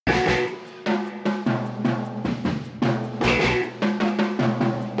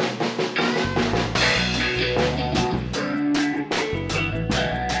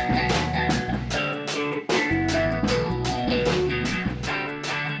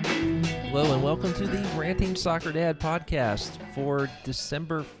Hello and welcome to the Ranting Soccer Dad podcast for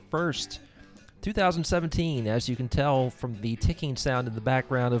December 1st, 2017. As you can tell from the ticking sound in the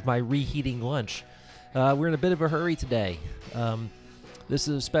background of my reheating lunch, we're in a bit of a hurry today. This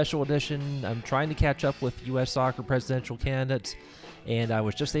is a special edition. I'm trying to catch up with U.S. soccer presidential candidates, and I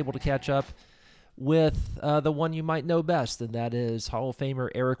was just able to catch up with the one you might know best, and that is Hall of Famer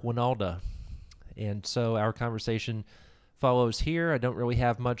Eric Wynalda. And so our conversation follows here. I don't really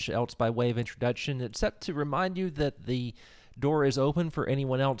have much else by way of introduction, except to remind you that the door is open for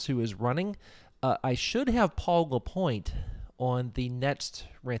anyone else who is running. I should have Paul LaPointe on the next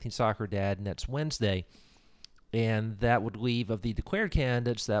Ranting Soccer Dad next Wednesday, and that would leave, of the declared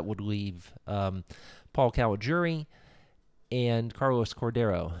candidates, that would leave Paul Caligiuri and Carlos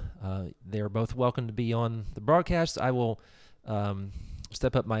Cordero. They're both welcome to be on the broadcast. I will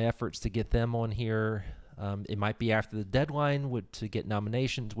step up my efforts to get them on here. It might be after the deadline to get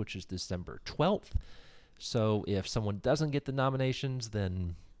nominations, which is December 12th. So if someone doesn't get the nominations,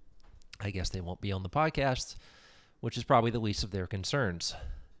 then I guess they won't be on the podcast, which is probably the least of their concerns.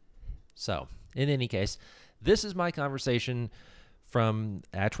 So, in any case, this is my conversation from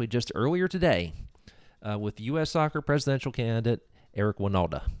actually just earlier today with U.S. soccer presidential candidate Eric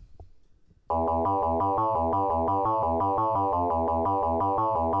Wynalda.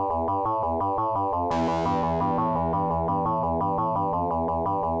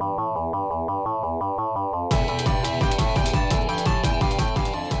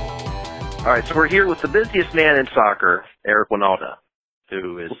 All right, so we're here with the busiest man in soccer, Eric Wynalda,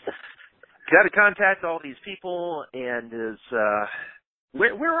 who is got to contact all these people and is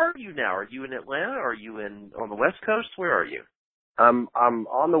where are you now? Are you in Atlanta? Are you on the West Coast? Where are you? I'm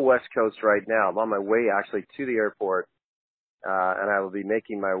on the West Coast right now. I'm on my way actually to the airport, and I will be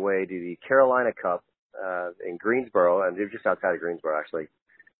making my way to the Carolina Cup in Greensboro, and they're just outside of Greensboro actually.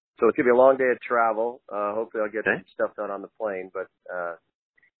 So it's gonna be a long day of travel. Hopefully I'll get some stuff done on the plane, but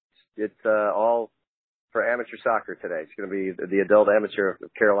it's all for amateur soccer today. It's going to be the adult amateur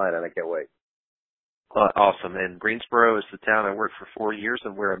of Carolina, and I can't wait. Awesome. And Greensboro is the town I worked for 4 years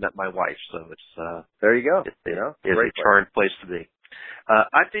and where I met my wife. So it's there you go. It's a charming place to be.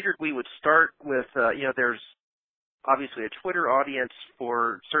 I figured we would start with there's obviously a Twitter audience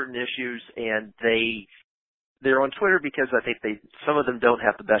for certain issues, and they're on Twitter because I think some of them don't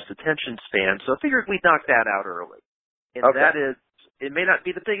have the best attention span. So I figured we'd knock that out early. And okay. That is, it may not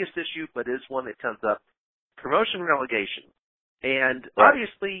be the biggest issue, but is one that comes up. Promotion and relegation. And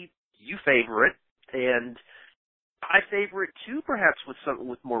Obviously you favor it, and I favor it too, perhaps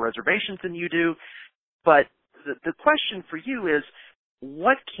with more reservations than you do. But the question for you is,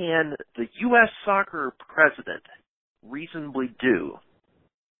 what can the U.S. soccer president reasonably do?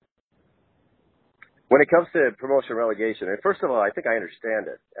 When it comes to promotion and relegation, and first of all, I think I understand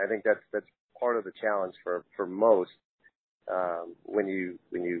it. I think that's part of the challenge for most. When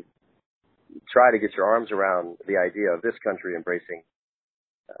you try to get your arms around the idea of this country embracing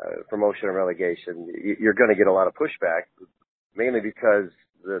promotion and relegation, you're going to get a lot of pushback, mainly because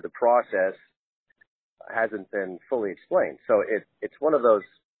the process hasn't been fully explained. So it's one of those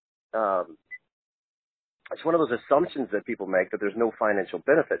assumptions that people make that there's no financial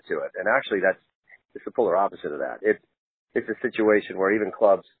benefit to it, and actually it's the polar opposite of that. It's a situation where even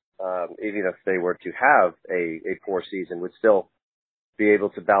clubs, even if they were to have a poor season, would still be able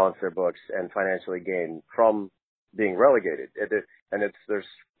to balance their books and financially gain from being relegated. And there's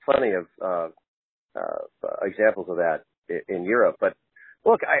plenty of examples of that in Europe. But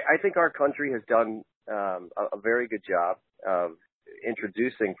look, I think our country has done a very good job of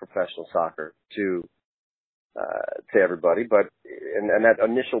introducing professional soccer to everybody. But and that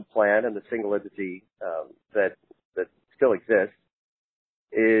initial plan and the single entity that still exists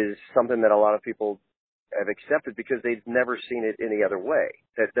is something that a lot of people have accepted because they've never seen it any other way.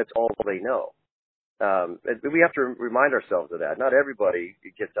 That's all they know. We have to remind ourselves of that. Not everybody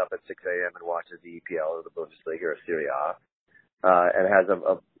gets up at 6 a.m. and watches the EPL or the Bundesliga or Serie A, and has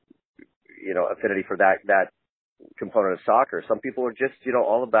affinity for that component of soccer. Some people are just,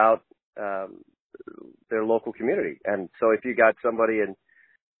 all about their local community. And so if you got somebody in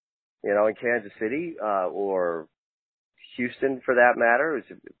Kansas City, or Houston, for that matter, is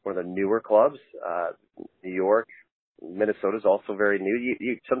one of the newer clubs. New York, Minnesota is also very new.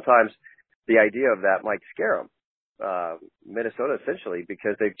 You sometimes the idea of that might scare them. Minnesota, essentially,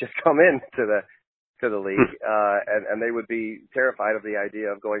 because they've just come in to the league, and they would be terrified of the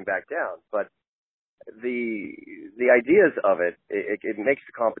idea of going back down. But the ideas of it makes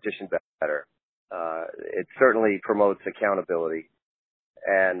the competition better. It certainly promotes accountability.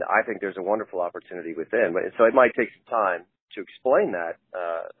 And I think there's a wonderful opportunity within. So it might take some time to explain that,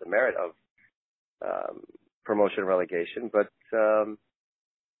 the merit of promotion and relegation, but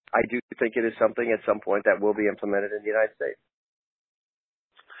I do think it is something at some point that will be implemented in the United States.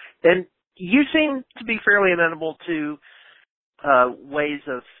 And you seem to be fairly amenable to ways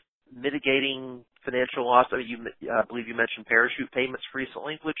of mitigating financial loss. I believe you mentioned parachute payments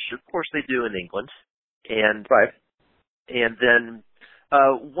recently, which of course they do in England. And right. And then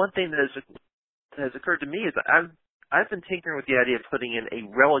one thing that has occurred to me is I've been tinkering with the idea of putting in a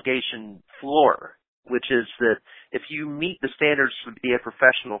relegation floor, which is that if you meet the standards to be a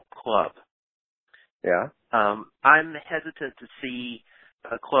professional club, I'm hesitant to see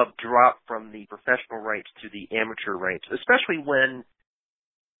a club drop from the professional ranks to the amateur ranks, especially when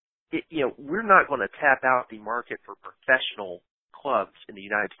we're not going to tap out the market for professional clubs in the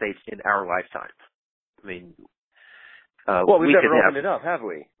United States in our lifetime. I mean, we've never opened it up, have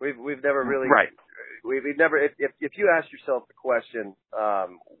we? We've never really. Right. We've never. If you ask yourself the question,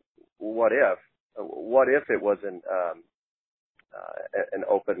 what if it wasn't an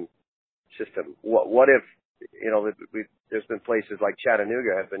open system? What if there's been places like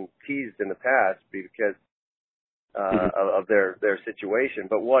Chattanooga have been teased in the past because of their situation.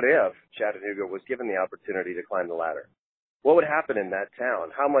 But what if Chattanooga was given the opportunity to climb the ladder? What would happen in that town?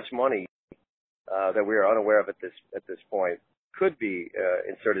 How much money that we are unaware of at this point could be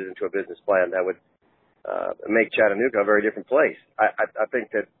inserted into a business plan that would make Chattanooga a very different place? I think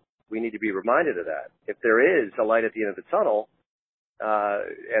that we need to be reminded of that. If there is a light at the end of the tunnel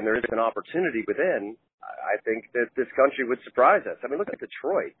and there is an opportunity within, I think that this country would surprise us. I mean, look at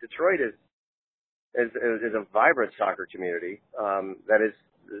Detroit. Detroit is a vibrant soccer community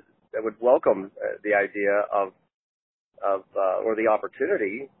that would welcome the idea of or the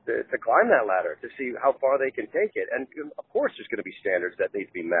opportunity to climb that ladder, to see how far they can take it. And of course, there's going to be standards that need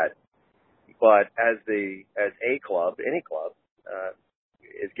to be met. But as a club, any club,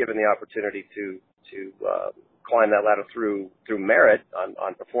 is given the opportunity to climb that ladder through merit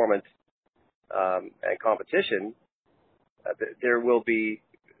on performance and competition, there will be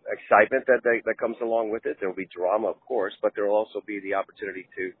excitement that comes along with it. There will be drama, of course, but there will also be the opportunity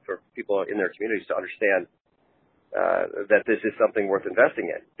for people in their communities to understand that this is something worth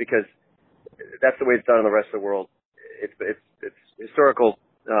investing in, because that's the way it's done in the rest of the world. It's historical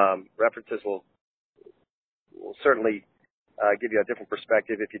references will certainly give you a different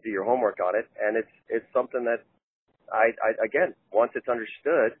perspective if you do your homework on it, and it's something that I again, once it's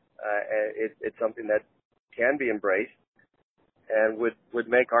understood, it's something that can be embraced and would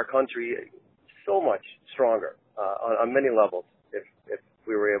make our country so much stronger on many levels if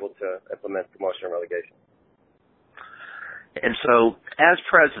we were able to implement promotion and relegation. And so, as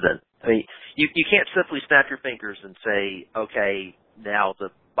president, I mean, you can't simply snap your fingers and say, okay, now the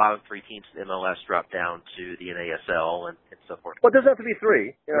bottom three teams in MLS drop down to the NASL and so forth. Well, it doesn't have to be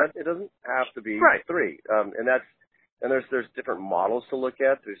three. It doesn't have to be three. And there's different models to look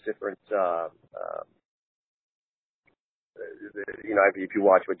at. There's different, if you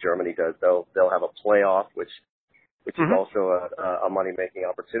watch what Germany does, they'll have a playoff, which is also a money-making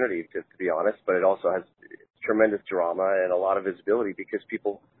opportunity, to be honest, but it also has tremendous drama and a lot of visibility because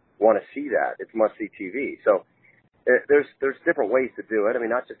people want to see that. It's must-see TV. So there's different ways to do it. I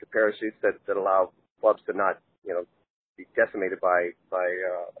mean, not just the parachutes that allow clubs to not, be decimated by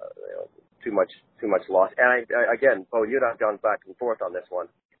too much loss. And again, Bo, you and I have gone back and forth on this one.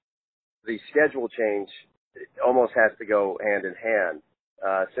 The schedule change almost has to go hand in hand,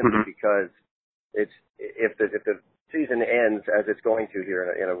 simply because if the season ends as it's going to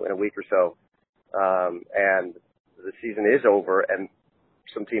here in a week or so, and the season is over, and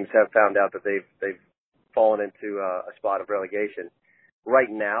some teams have found out that they've fallen into a spot of relegation. Right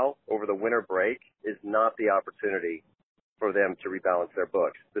now, over the winter break, is not the opportunity for them to rebalance their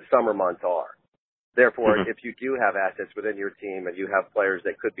books. The summer months are. Therefore, if you do have assets within your team and you have players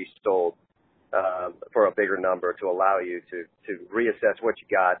that could be sold for a bigger number to allow you to reassess what you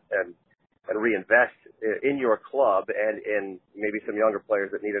got and reinvest in your club and in maybe some younger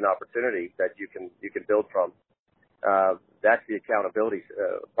players that need an opportunity that you can build from. That's the accountability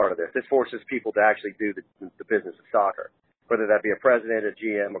part of this. This forces people to actually do the business of soccer, whether that be a president, a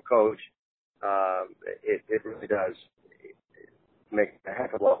GM, a coach. It really does make a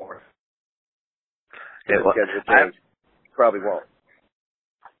heck of a lot more. Probably won't.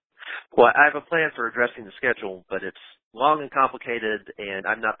 Well, I have a plan for addressing the schedule, but it's long and complicated, and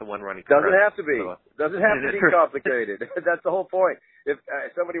I'm not the one running. Doesn't have to be. Doesn't have to be complicated. That's the whole point. If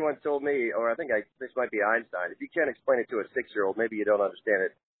somebody once told me, or I think this might be Einstein, if you can't explain it to a 6-year-old, maybe you don't understand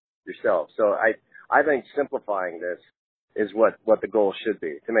it yourself. So I think simplifying this is what the goal should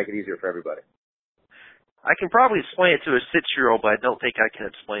be, to make it easier for everybody. I can probably explain it to a 6-year-old, but I don't think I can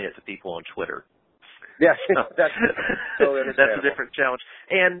explain it to people on Twitter. Yeah, that's totally that's a different challenge.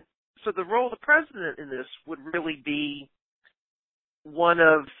 And so the role of the president in this would really be one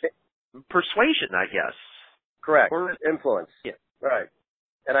of persuasion, I guess. Correct. Or influence. Yeah. Right.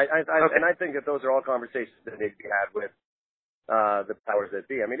 And I Okay. and I think that those are all conversations that need to be had with the powers that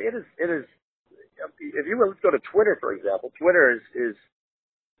be. I mean, it is. If you let's go to Twitter, for example. Twitter is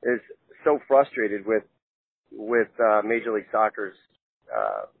so frustrated with Major League Soccer's.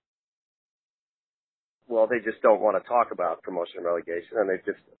 Well, they just don't want to talk about promotion and relegation, and they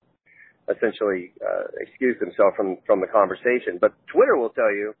just essentially excuse themselves from the conversation. But Twitter will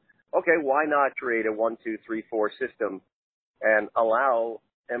tell you, okay, why not create a 1, 2, 3, 4 system and allow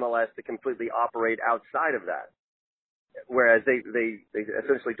MLS to completely operate outside of that? Whereas they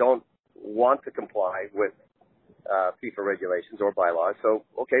essentially don't want to comply with FIFA regulations or bylaws. So,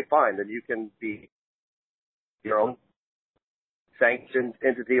 okay, fine, then you can be your own sanctioned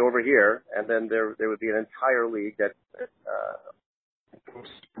entity over here, and then there would be an entire league that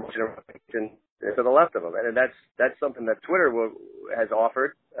to the left of them, and that's something that Twitter has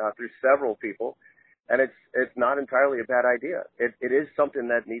offered through several people, and it's not entirely a bad idea. It is something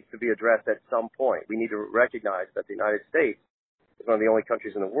that needs to be addressed at some point. We need to recognize that the United States is one of the only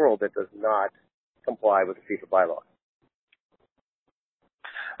countries in the world that does not comply with the FIFA bylaws.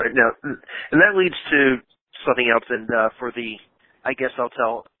 Right now, and that leads to something else. And I guess I'll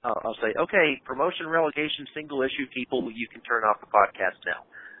say, okay, promotion, relegation, single issue people, you can turn off the podcast now.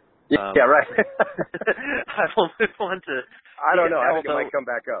 Yeah, right. I will move on to. I don't know. I think it might come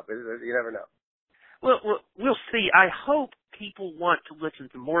back up. You never know. Well, we'll see. I hope people want to listen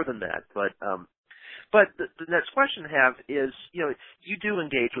to more than that, but the next question I have is, you do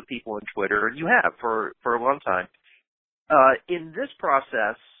engage with people on Twitter, and you have for a long time. In this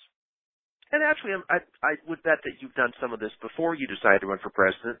process, and actually I would bet that you've done some of this before you decided to run for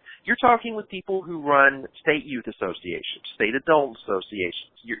president, you're talking with people who run state youth associations, state adult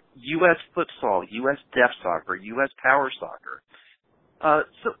associations, U.S. futsal, U.S. deaf soccer, U.S. power soccer.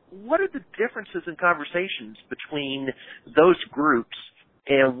 So what are the differences in conversations between those groups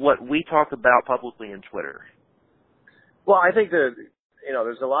and what we talk about publicly in Twitter? Well, I think that,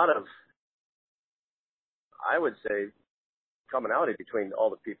 there's a lot of, I would say, commonality between all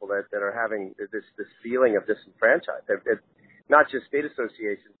the people that are having this feeling of disenfranchised. Not just state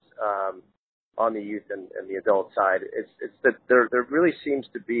associations on the youth and the adult side. It's that there really seems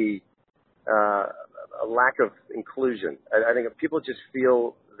to be a lack of inclusion. I think people just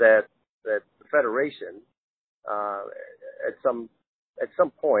feel that the federation at some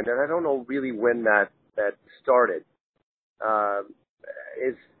point, and I don't know really when that started,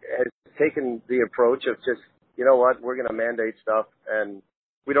 has taken the approach of just, you know what, we're going to mandate stuff, and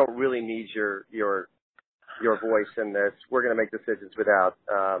we don't really need your voice in this. We're going to make decisions without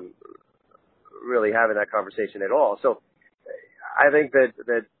really having that conversation at all. So I think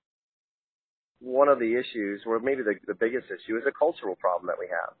that one of the issues, or maybe the biggest issue, is a cultural problem that we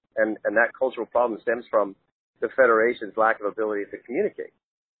have, and that cultural problem stems from the federation's lack of ability to communicate.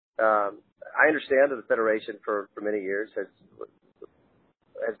 I understand that the federation for many years has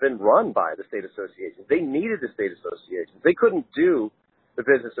been run by the state associations. They needed the state associations. They couldn't do the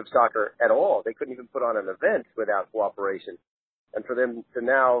business of soccer at all. They couldn't even put on an event without cooperation. And for them to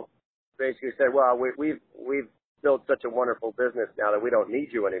now basically say, well, we've built such a wonderful business now that we don't need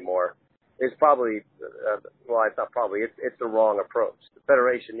you anymore, is probably, it's not probably, it's the wrong approach. The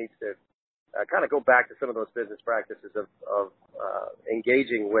federation needs to kind of go back to some of those business practices of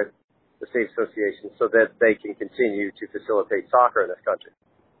engaging with the state associations so that they can continue to facilitate soccer in this country.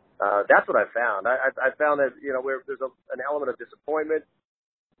 That's what I found. I found that, there's an element of disappointment.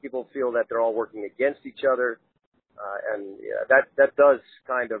 People feel that they're all working against each other. And that does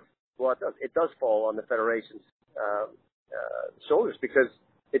kind of, it does fall on the federation's shoulders, because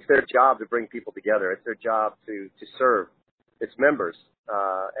it's their job to bring people together. It's their job to serve its members.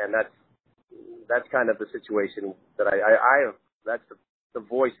 And that's kind of the situation that that's the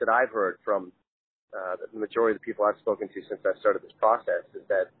voice that I've heard from the majority of the people I've spoken to since I started this process, is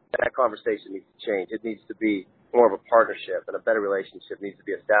that conversation needs to change. It needs to be more of a partnership, and a better relationship needs to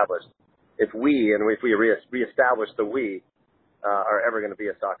be established if we reestablish the we are ever going to be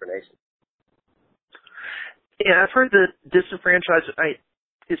a soccer nation. Yeah, I've heard that disenfranchised,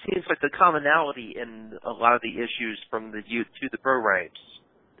 it seems like the commonality in a lot of the issues from the youth to the pro ranks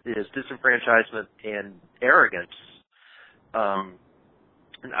is disenfranchisement and arrogance.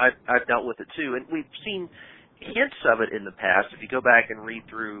 And I've dealt with it too, and we've seen hints of it in the past. If you go back and read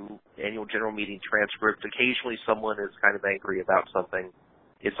through annual general meeting transcripts, occasionally someone is kind of angry about something.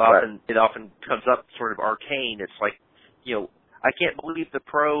 It often comes up sort of arcane. It's like, I can't believe the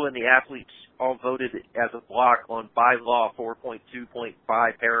pro and the athletes all voted as a block on bylaw 4.2.5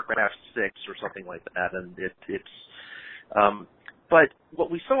 paragraph 6 or something like that. And but what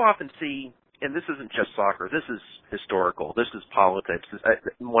we so often see, and this isn't just soccer, this is historical, this is politics.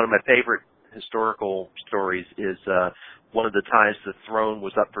 One of my favorite historical stories is one of the times the throne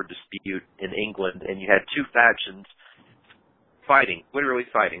was up for dispute in England, and you had two factions fighting, literally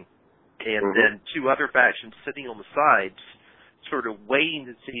fighting, and then two other factions sitting on the sides, sort of waiting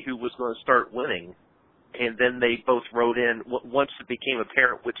to see who was going to start winning. And then they both wrote in, once it became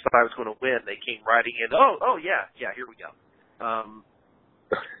apparent which side was going to win, they came writing in, oh yeah, here we go. And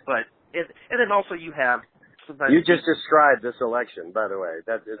then also you have sometimes... You just described this election, by the way. Is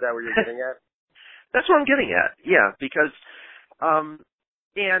that what you're getting at? That's what I'm getting at, yeah, because,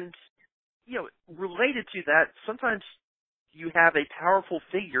 and, you know, related to that, sometimes you have a powerful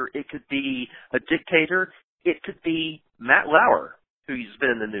figure. It could be a dictator. It could be Matt Lauer, who's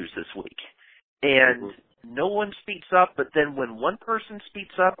been in the news this week. And no one speaks up, but then when one person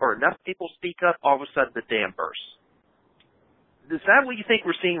speaks up or enough people speak up, all of a sudden the dam bursts. Is that what you think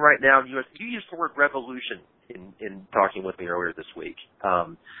we're seeing right now in the U.S.? You used the word revolution in talking with me earlier this week.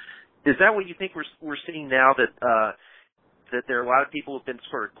 Is that what you think we're seeing now, that there are a lot of people who have been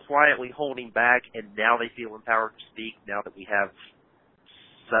sort of quietly holding back, and now they feel empowered to speak, now that we have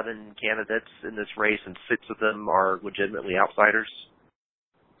 7 candidates in this race and 6 of them are legitimately outsiders?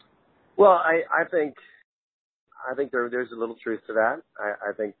 Well, I think there's a little truth to that.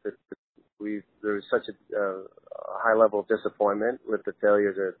 I think that there was such a high level of disappointment with the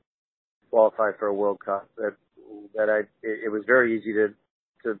failure to qualify for a World Cup that it was very easy to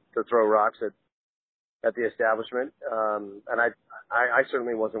throw rocks at the establishment. And I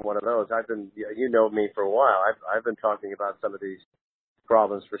certainly wasn't one of those. You know me for a while. I've been talking about some of these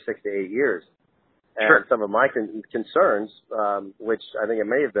problems for 6 to 8 years. And sure. Some of my concerns, which I think it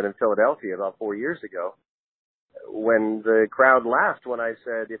may have been in Philadelphia about 4 years ago, when the crowd laughed when I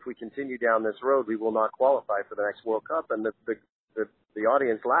said, if we continue down this road, we will not qualify for the next World Cup. And the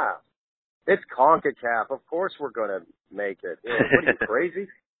audience laughed. It's CONCACAF. Of course we're going to make it. You know, what are you, crazy?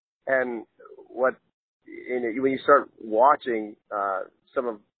 And when you start watching some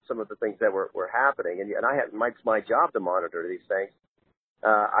of the things that were happening, and I had my job to monitor these things,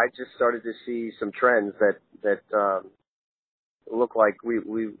 I just started to see some trends that look like we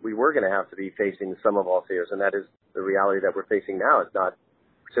were going to have to be facing some of all fears, and that is the reality that we're facing now. It's not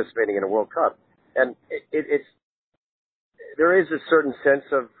participating in a World Cup, and there is a certain sense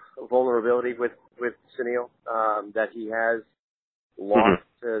of vulnerability with Sunil, that he has lost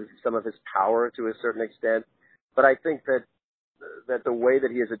some of his power to a certain extent. But I think that the way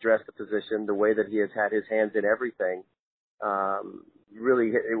that he has addressed the position, the way that he has had his hands in everything,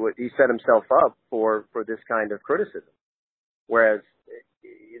 really he set himself up for this kind of criticism. Whereas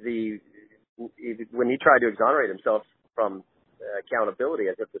when he tried to exonerate himself from accountability,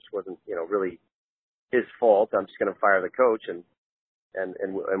 as if this wasn't really his fault, I'm just going to fire the coach and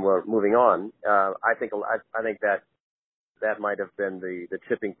we're moving on. I think that might have been the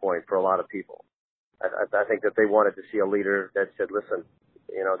tipping point for a lot of people. I think that they wanted to see a leader that said, listen,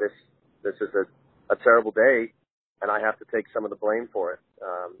 this is a terrible day, and I have to take some of the blame for it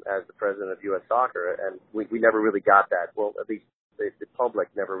as the president of U.S. Soccer. And we never really got that. Well, at least the public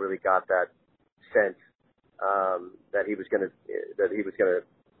never really got that sense that he was going to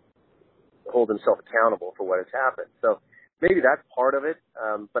hold himself accountable for what has happened. So maybe that's part of it.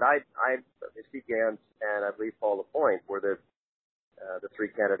 But Steve Gans and I believe Paul Lapointe were the 3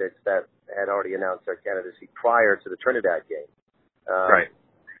 candidates that had already announced their candidacy prior to the Trinidad game. Right.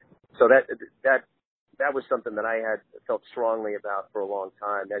 So that was something that I had felt strongly about for a long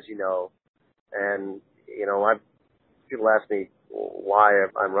time, as you know. And, people ask me why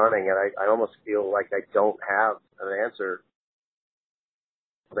I'm running, and I almost feel like I don't have an answer,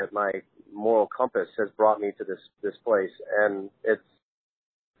 that my moral compass has brought me to this place. And it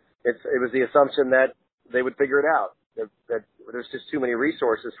was the assumption that they would figure it out, that there's just too many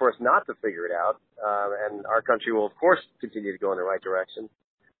resources for us not to figure it out. And our country will, of course, continue to go in the right direction.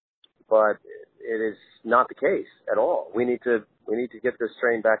 But it is not the case at all. We need to get this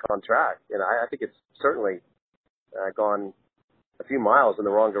train back on track. And I think it's certainly gone a few miles in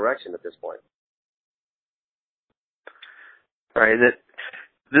the wrong direction at this point. All right.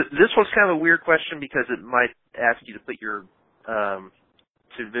 This one's kind of a weird question because it might ask you to put your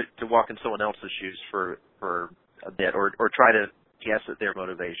to walk in someone else's shoes for a bit, or try to guess at their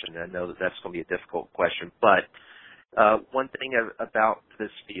motivation. I know that's going to be a difficult question, but one thing about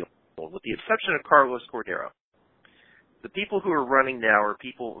this field, with the exception of Carlos Cordero, the people who are running now are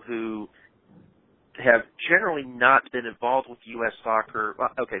people who have generally not been involved with U.S. soccer.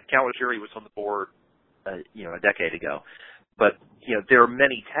 Okay, Calogeri was on the board, a decade ago, but there are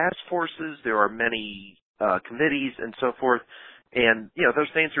many task forces, there are many committees, and so forth. And,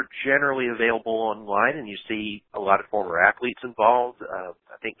 those things are generally available online, and you see a lot of former athletes involved. I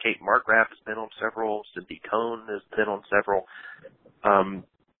think Kate Markgraf has been on several. Cindy Cohn has been on several.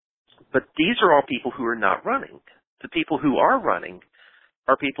 But these are all people who are not running. The people who are running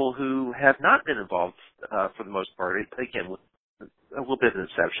are people who have not been involved for the most part. Again, with a little bit of an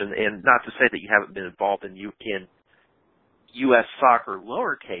exception, and not to say that you haven't been involved in U.S. soccer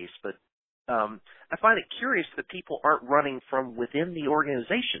lowercase, but I find it curious that people aren't running from within the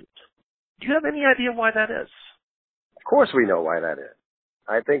organization. Do you have any idea why that is? Of course we know why that is.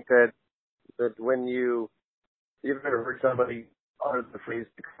 I think that when you've ever heard somebody utter the phrase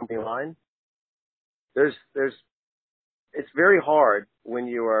the company line, it's very hard when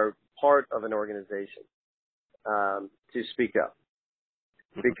you are part of an organization to speak up.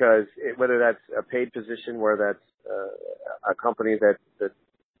 Because whether that's a paid position, whether that's a company that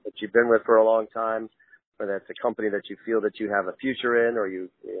you've been with for a long time, or that's a company that you feel that you have a future in, or you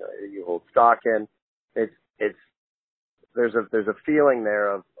hold stock in, there's a feeling there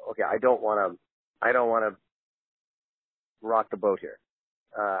of, okay, I don't want to rock the boat here.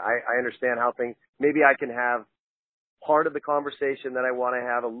 I understand how things. Maybe I can have part of the conversation that I want to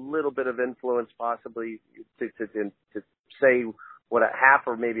have, a little bit of influence, possibly to say what a half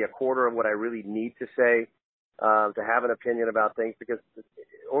or maybe a quarter of what I really need to say. To have an opinion about things, because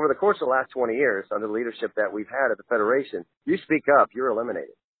over the course of the last 20 years, under the leadership that we've had at the Federation, you speak up, you're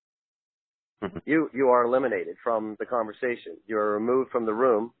eliminated. You are eliminated from the conversation. You're removed from the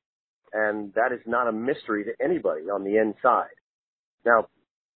room, and that is not a mystery to anybody on the inside. Now,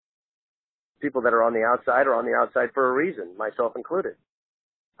 people that are on the outside are on the outside for a reason, myself included.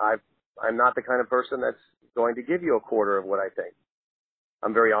 I'm not the kind of person that's going to give you a quarter of what I think.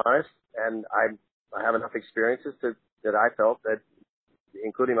 I'm very honest, and I have enough experiences that I felt that,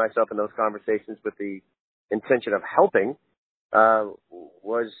 including myself in those conversations with the intention of helping,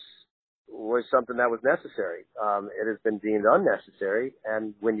 was something that was necessary. It has been deemed unnecessary,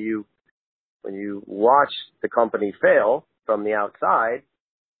 and when you watch the company fail from the outside,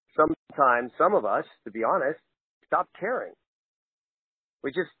 sometimes some of us, to be honest, stopped caring.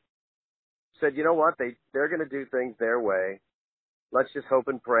 We just said, you know what, they're going to do things their way. Let's just hope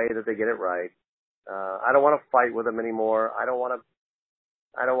and pray that they get it right. I don't want to fight with them anymore. I don't want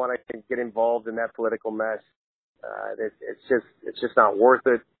to get involved in that political mess. It's just not worth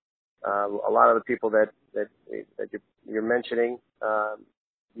it. A lot of the people that you're mentioning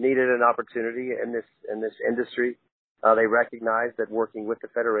needed an opportunity in this industry. They recognize that working with the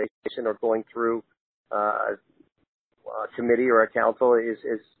Federation or going through a committee or a council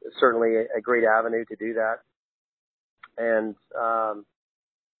is certainly a great avenue to do that. And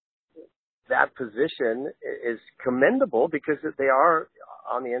that position is commendable because they are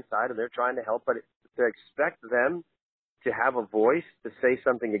on the inside and they're trying to help, but to expect them to have a voice, to say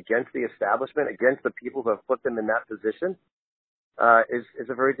something against the establishment, against the people who have put them in that position, is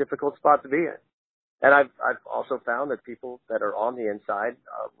a very difficult spot to be in. And I've also found that people that are on the inside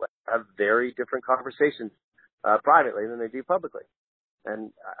have very different conversations privately than they do publicly.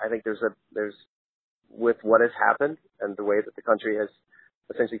 And I think there's with what has happened and the way that the country has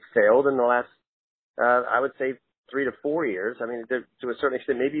essentially failed in the last, I would say, 3 to 4 years. I mean, to a certain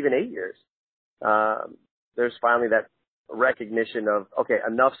extent, maybe even 8 years. There's finally that recognition of, okay,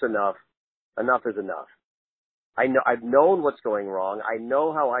 enough's enough. Enough is enough. I've known what's going wrong. I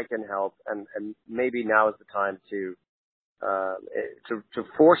know how I can help, and maybe now is the time to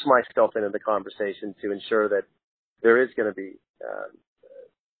force myself into the conversation to ensure that there is going to be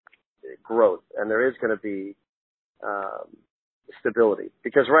growth and there is going to be stability.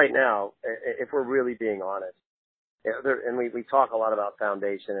 Because right now, if we're really being honest, and we talk a lot about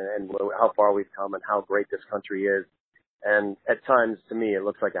foundation and how far we've come and how great this country is, and at times, to me, it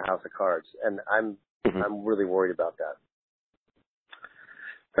looks like a house of cards, and I'm really worried about that.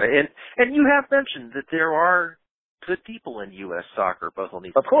 And you have mentioned that there are good people in U.S. soccer, both on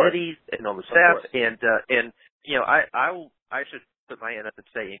these committees and on the staff. And you know, I should put my hand up and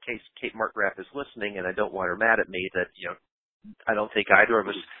say, in case Kate Markgraf is listening, and I don't want her mad at me, that I don't think either of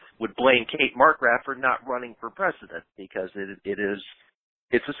us would blame Kate Markgraf for not running for president, because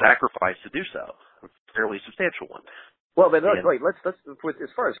it's a sacrifice to do so, a fairly substantial one. Well, but wait, let's as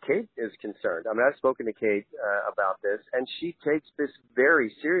far as Kate is concerned, I mean, I've spoken to Kate about this, and she takes this very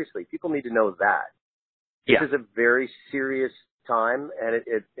seriously. People need to know that. This is a very serious time, and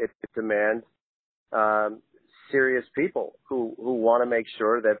it demands serious people who want to make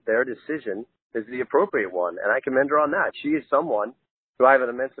sure that their decision is the appropriate one, and I commend her on that. She is someone who I have an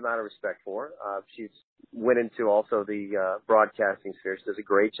immense amount of respect for. She's went into also the broadcasting sphere. She does a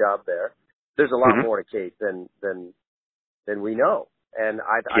great job there. There's a lot more to Kate than we know, and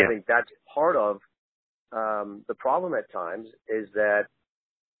I think that's part of the problem at times is that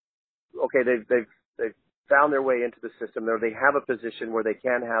they've found their way into the system. They have a position where they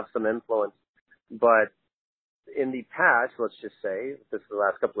can have some influence, but in the past, let's just say, this is the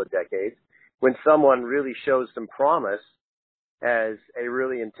last couple of decades, when someone really shows some promise as a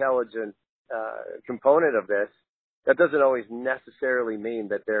really intelligent component of this, that doesn't always necessarily mean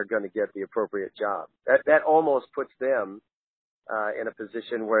that they're going to get the appropriate job. That almost puts them in a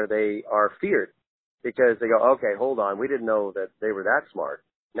position where they are feared because they go, okay, hold on, we didn't know that they were that smart.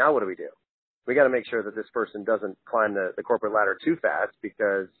 Now what do? We got to make sure that this person doesn't climb the corporate ladder too fast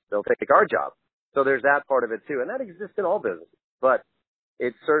because they'll take our job. So there's that part of it too, and that exists in all businesses. But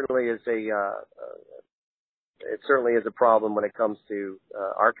it certainly is a problem when it comes to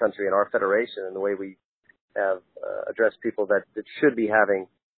our country and our federation and the way we have addressed people that should be having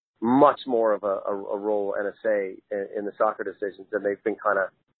much more of a role and a say in the soccer decisions, and they've been kind of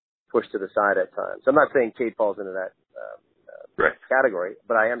pushed to the side at times. I'm not saying Kate falls into that category,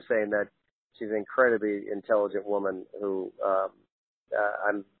 but I am saying that she's an incredibly intelligent woman who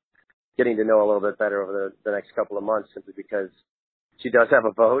I'm getting to know a little bit better over the next couple of months, simply because she does have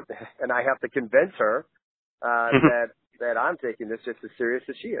a vote, and I have to convince her that I'm taking this just as serious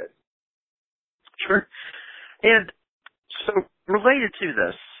as she is. Sure. And so related to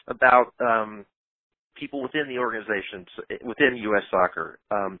this about people within the organizations, within U.S. Soccer,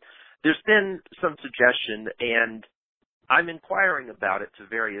 there's been some suggestion, and I'm inquiring about it to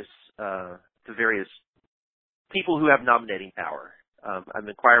various people who have nominating power. I'm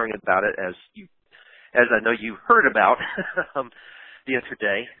inquiring about it as I know you heard about the other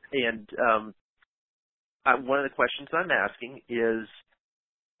day, and one of the questions I'm asking is,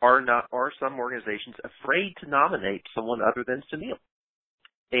 are some organizations afraid to nominate someone other than Sunil?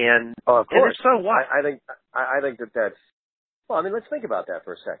 And, of course. And if so, why? I think that's, well, I mean, let's think about that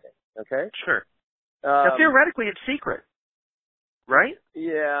for a second, okay? Sure. Now, theoretically, it's secret, right?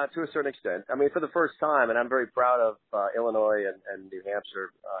 Yeah, to a certain extent. I mean, for the first time, and I'm very proud of Illinois and New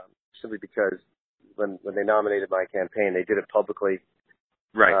Hampshire, simply because when they nominated my campaign, they did it publicly.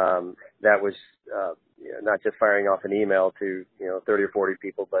 Right. That was not just firing off an email to 30 or 40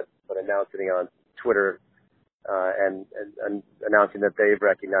 people, but announcing it on Twitter and announcing that they've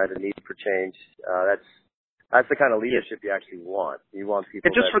recognized a need for change. That's the kind of leadership you actually want. You want people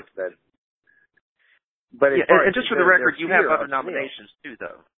that. But and just for the record, you have other nominations too,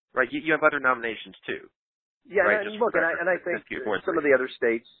 though, right? You have other nominations too. Yeah, right? and look, and I think some of the other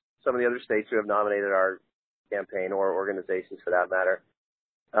states who have nominated our campaign, or organizations for that matter,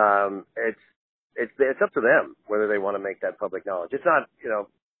 it's up to them whether they want to make that public knowledge. It's not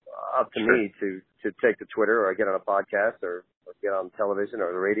up to me to take to Twitter or get on a podcast or get on television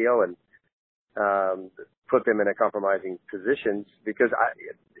or the radio and put them in a compromising position, because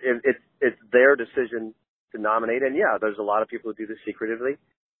it's their decision to nominate. And yeah, there's a lot of people who do this secretively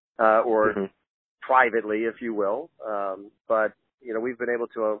or privately, if you will. But we've been able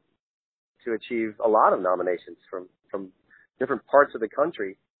to achieve a lot of nominations from different parts of the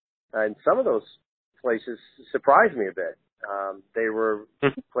country, and some of those places surprised me a bit. They were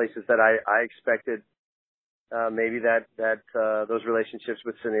places that I expected maybe that those relationships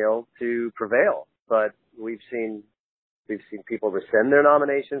with Sunil to prevail, but we've seen people rescind their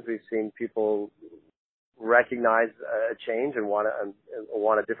nominations. We've seen people recognize a change and want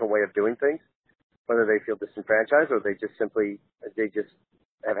a different way of doing things, whether they feel disenfranchised or they just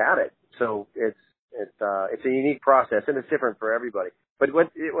have had it. So it's a unique process, and it's different for everybody. But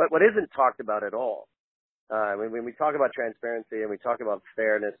what isn't talked about at all, when we talk about transparency and we talk about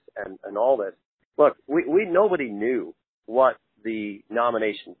fairness and all this, look, nobody knew what the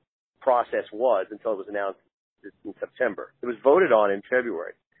nomination process was until it was announced in September. It was voted on in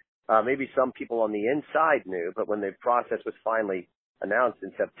February. Maybe some people on the inside knew, but when the process was finally announced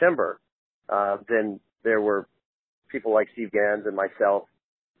in September, then there were people like Steve Gans and myself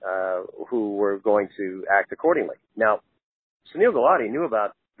who were going to act accordingly. Now, Sunil Gulati knew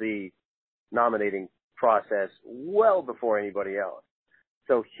about the nominating process well before anybody else.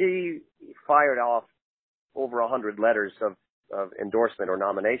 So he fired off over 100 letters of endorsement or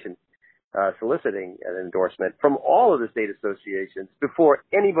nomination, soliciting an endorsement from all of the state associations before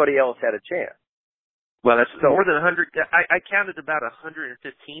anybody else had a chance. Well, that's more than 100. I counted about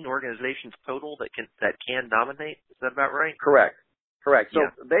 115 organizations total that can nominate. Is that about right? Correct. So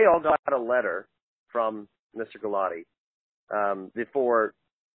they all got a letter from Mr. Gulati before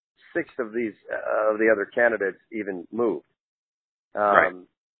 6 of the other candidates even moved. Right.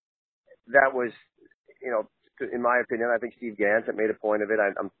 That was, in my opinion, I think Steve Gans made a point of it.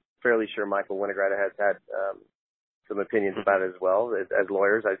 I'm fairly sure Michael Winograd has had some opinions about it as well. As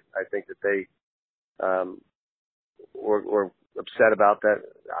lawyers, I think that they were upset about that.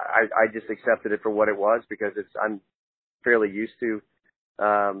 I just accepted it for what it was because I'm fairly used to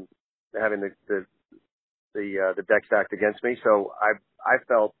having the deck stacked against me. So I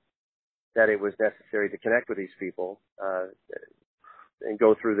felt that it was necessary to connect with these people and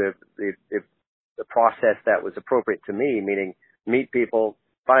go through the process that was appropriate to me, meaning meet people,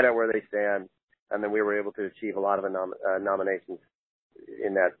 find out where they stand, and then we were able to achieve a lot of the nominations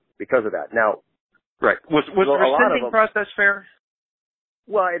in that because of that. Now, right, was the rescinding process fair?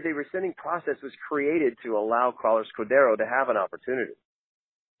 Well, the rescinding process was created to allow Carlos Cordero to have an opportunity,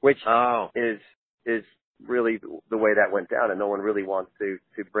 which is really the way that went down, and no one really wants to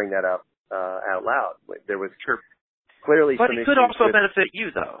bring that up out loud. There was clearly, but some it could also benefit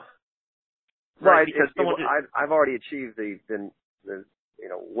you, though. Right, because I've already achieved the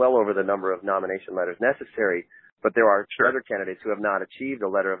well over the number of nomination letters necessary, but there are other candidates who have not achieved a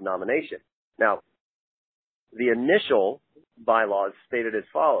letter of nomination. Now, the initial bylaws stated as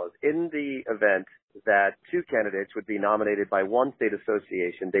follows: in the event that 2 candidates would be nominated by one state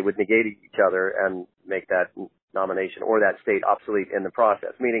association, they would negate each other and make that nomination or that state obsolete in the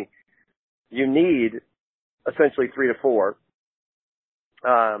process. Meaning, you need essentially 3 to 4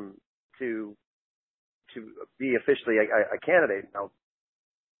 to be officially a candidate. Now,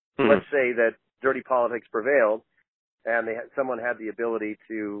 let's say that dirty politics prevailed, and someone had the ability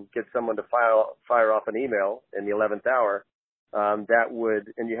to get someone to fire off an email in the 11th hour. That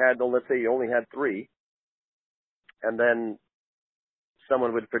would, and let's say you only had 3, and then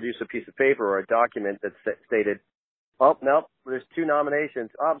someone would produce a piece of paper or a document that stated, "Oh, no, there's 2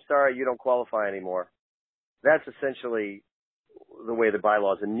 nominations. Oh, I'm sorry, you don't qualify anymore." That's essentially the way the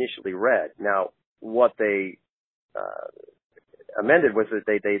bylaws initially read. Now, what they amended was that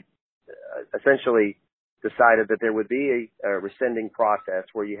they essentially decided that there would be a rescinding process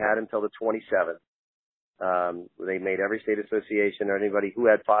where you had until the 27th. They made every state association or anybody who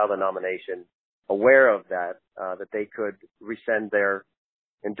had filed a nomination aware of that they could rescind their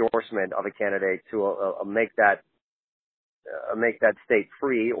endorsement of a candidate to make that state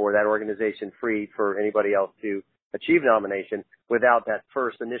free or that organization free for anybody else to achieve nomination without that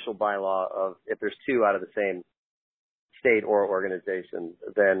first initial bylaw of if there's 2 out of the same state or organization,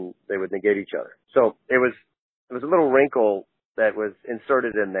 then they would negate each other. So it was a little wrinkle that was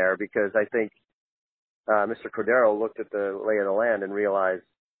inserted in there because I think Mr. Cordero looked at the lay of the land and realized,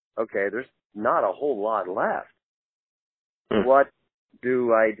 okay, there's not a whole lot left. What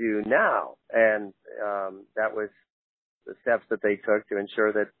do I do now? And that was the steps that they took to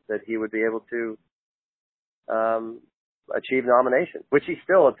ensure that he would be able to achieve nomination, which he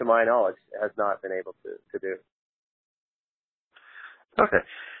still, to my knowledge, has not been able to do. Okay.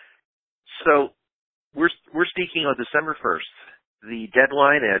 So we're speaking on December 1st. The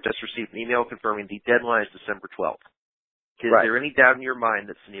deadline, and I just received an email confirming the deadline is December 12th. Is there any doubt in your mind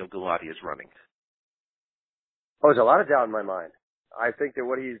that Sunil Gulati is running? Oh, there's a lot of doubt in my mind. I think that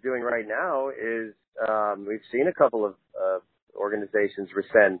what he's doing right now is we've seen a couple of organizations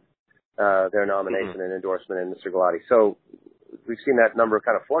rescind their nomination and endorsement in Mr. Gulati. So we've seen that number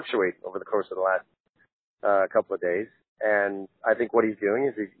kind of fluctuate over the course of the last couple of days. And I think what he's doing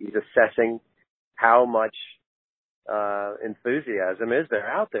is he's assessing how much enthusiasm is there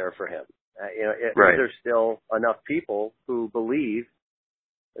out there for him. Is there still enough people who believe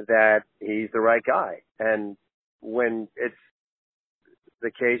that he's the right guy? And when it's the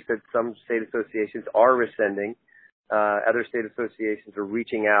case that some state associations are rescinding, other state associations are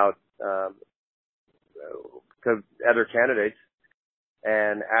reaching out to other candidates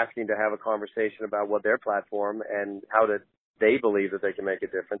and asking to have a conversation about what their platform and how they believe that they can make a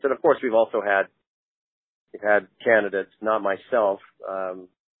difference. And of course, we've had candidates, not myself,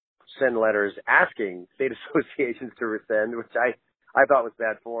 send letters asking state associations to rescind, which I thought was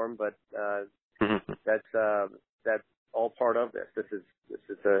bad form, but that's all part of this. This is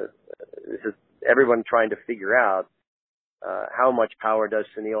everyone trying to figure out how much power does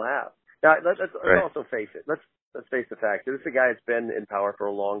Sunil have. Now let's also face it. Let's face the fact that this is a guy that's been in power for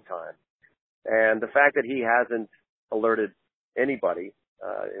a long time, and the fact that he hasn't alerted anybody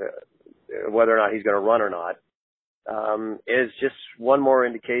whether or not he's going to run or not is just one more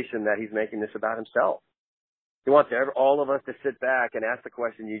indication that he's making this about himself. He wants all of us to sit back and ask the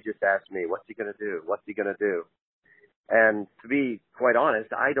question you just asked me. What's he going to do? What's he going to do? And to be quite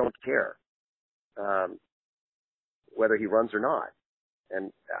honest, I don't care whether he runs or not.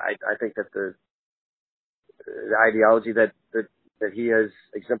 And I think that the ideology that he has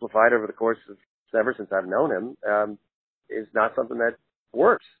exemplified over the course of ever since I've known him is not something that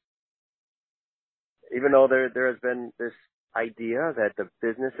works. Even though there has been this idea that the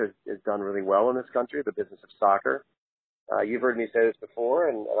business has done really well in this country, the business of soccer. You've heard me say this before,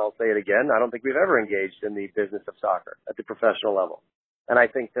 and I'll say it again. I don't think we've ever engaged in the business of soccer at the professional level. And I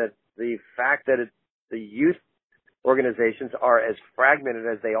think that the fact that the youth organizations are as fragmented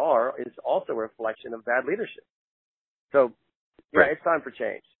as they are is also a reflection of bad leadership. So, yeah, It's time for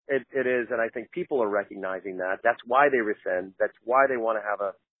change. It is, and I think people are recognizing that. That's why they rescind. That's why they want to have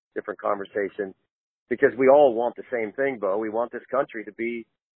a different conversation, because we all want the same thing, Bo. We want this country to be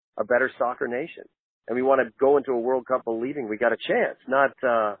a better soccer nation. And we want to go into a World Cup believing we got a chance, not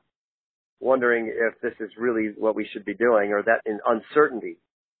wondering if this is really what we should be doing, or that in uncertainty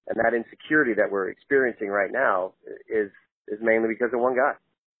and that insecurity that we're experiencing right now is mainly because of one guy.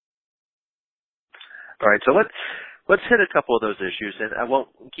 All right, so let's hit a couple of those issues, and I won't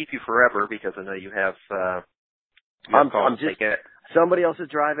keep you forever because I know you have. I'm just somebody else is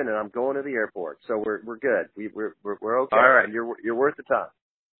driving, and I'm going to the airport, so we're good. We're okay. All right, you're worth the time.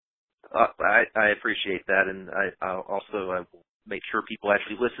 I appreciate that, and I'll also make sure people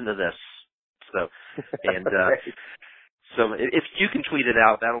actually listen to this. So, and so if you can tweet it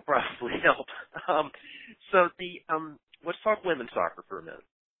out, that'll probably help. Let's talk women's soccer for a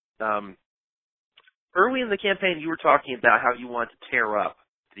minute. Early in the campaign, you were talking about how you want to tear up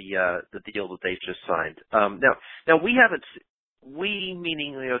the deal that they just signed. Now we haven't. We,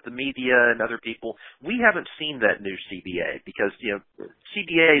 meaning the media and other people, we haven't seen that new CBA because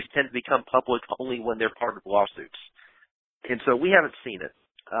CBAs tend to become public only when they're part of lawsuits, and so we haven't seen it.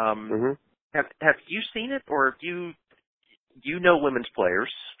 Have you seen it, or do you know women's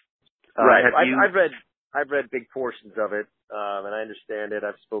players? Right. I've read big portions of it, and I understand it.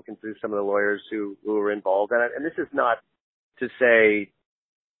 I've spoken to some of the lawyers who were involved, and this is not to say,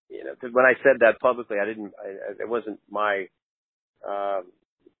 when I said that publicly, it wasn't my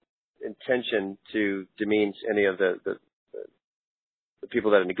intention to demean any of the people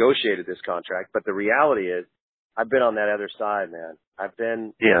that have negotiated this contract, but the reality is I've been on that other side, man. I've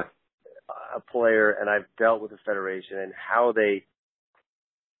been a player, and I've dealt with the federation and how they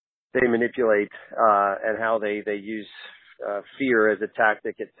manipulate and how they use fear as a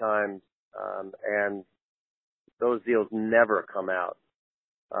tactic at times, and those deals never come out.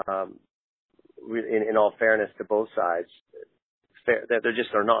 In all fairness to both sides, they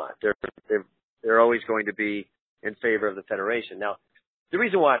just are not. They're always going to be in favor of the federation. Now, the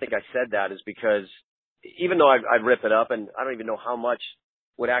reason why I think I said that is because even though I'd rip it up, and I don't even know how much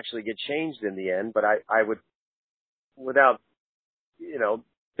would actually get changed in the end, but I would, without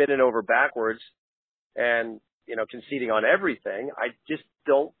bending over backwards and conceding on everything, I just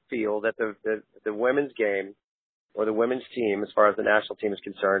don't feel that the women's game or the women's team, as far as the national team is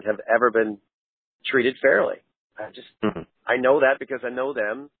concerned, have ever been treated fairly. I know that because I know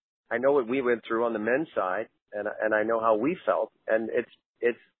them. I know what we went through on the men's side, and I know how we felt. And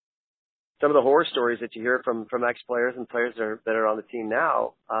it's some of the horror stories that you hear from ex-players and players that are on the team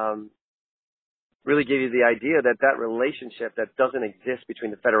now really give you the idea that relationship that doesn't exist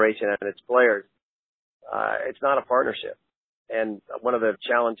between the federation and its players, it's not a partnership. And one of the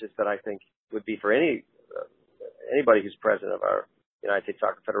challenges that I think would be for anybody who's president of our United States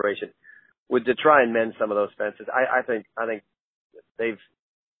Soccer Federation would to try and mend some of those fences. I think they've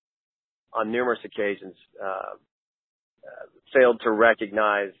on numerous occasions failed to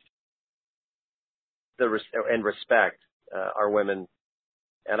recognize and respect our women.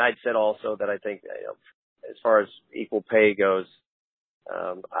 And I'd said also that I think as far as equal pay goes,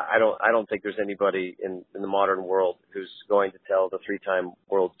 I don't think there's anybody in the modern world who's going to tell the 3-time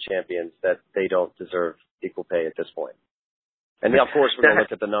world champions that they don't deserve equal pay at this point. And of course we're going to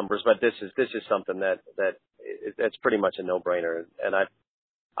look at the numbers, but this is something that's pretty much a no-brainer. And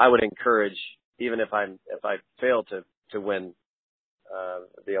I would encourage, even if I fail to win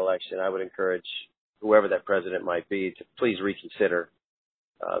the election, I would encourage whoever that president might be to please reconsider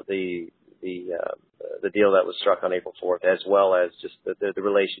the deal that was struck on April 4th, as well as just the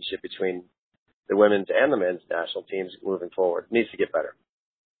relationship between the women's and the men's national teams moving forward. It needs to get better.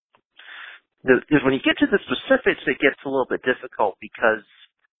 Because when you get to the specifics, it gets a little bit difficult because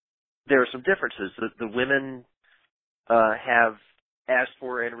there are some differences. The women have asked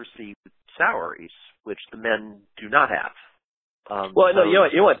for and received salaries, which the men do not have. Well, no,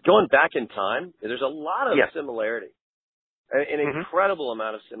 you know what? Going back in time, there's a lot of similarity, an incredible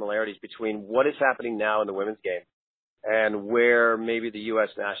amount of similarities between what is happening now in the women's game and where maybe the U.S.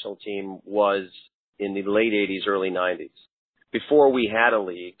 national team was in the late 80s, early 90s. before we had a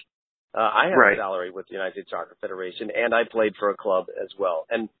league, I had Right. a salary with the United States Soccer Federation, and I played for a club as well.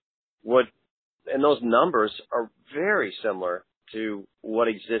 And those numbers are very similar to what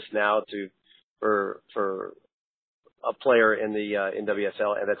exists now for a player in the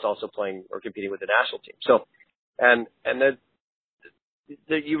NWSL, and that's also playing or competing with the national team. So, and then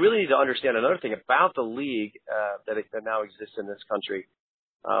you really need to understand another thing about the league that now exists in this country.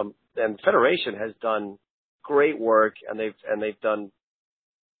 And the Federation has done great work, and they've done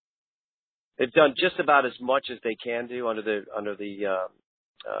just about as much as they can do under the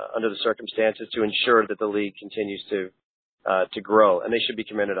circumstances to ensure that the league continues to grow, and they should be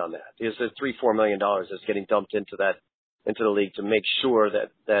commended on that, because there's $3-4 million that's getting dumped into the league to make sure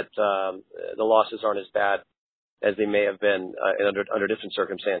that the losses aren't as bad as they may have been under different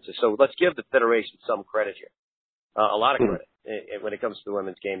circumstances. So let's give the Federation some credit here, a lot of credit when it comes to the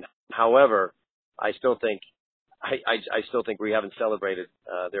women's game. However, I still think we haven't celebrated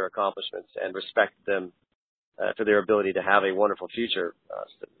their accomplishments and respected them for their ability to have a wonderful future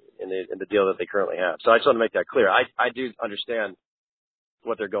in the deal that they currently have. So I just want to make that clear. I do understand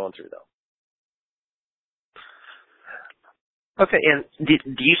what they're going through, though. Okay, and do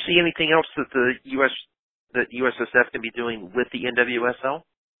you see anything else that that USSF can be doing with the NWSL?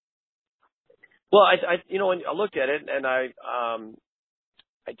 Well, when I looked at it, and I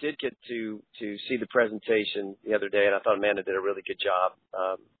did get to see the presentation the other day, and I thought Amanda did a really good job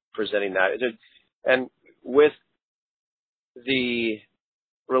presenting that. And with the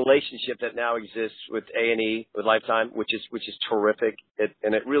relationship that now exists with A&E, with Lifetime, which is terrific,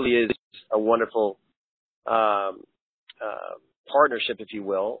 and it really is a wonderful partnership, if you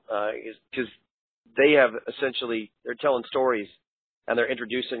will, is because they have they're telling stories, and they're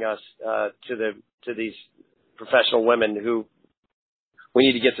introducing us to these professional women who we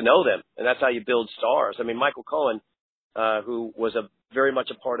need to get to know them, and that's how you build stars. I mean, Michael Cohen, who was very much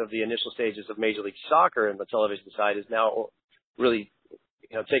a part of the initial stages of Major League Soccer and the television side, is now really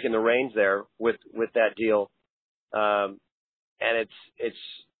taking the reins there with that deal, and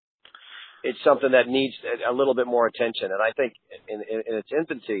it's something that needs a little bit more attention. And I think in its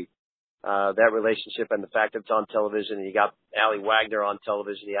infancy, that relationship and the fact that it's on television, and you got Allie Wagner on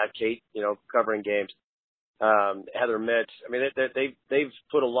television, you have Kate, covering games, Heather Mitts. I mean, they've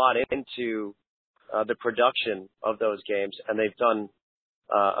put a lot into the production of those games, and they've done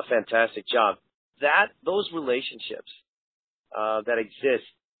a fantastic job. Those relationships that exist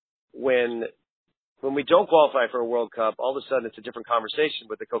when we don't qualify for a World Cup, all of a sudden it's a different conversation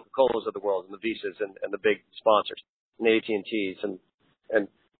with the Coca-Colas of the world and the Visas and the big sponsors and the AT&Ts, and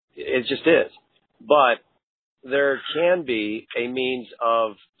it just is. But there can be a means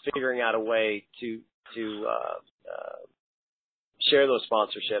of figuring out a way to share those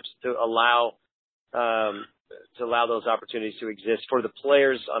sponsorships, to allow those opportunities to exist for the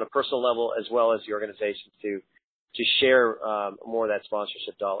players on a personal level, as well as the organizations to share more of that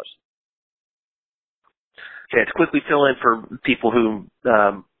sponsorship dollars. Okay, to quickly fill in for people who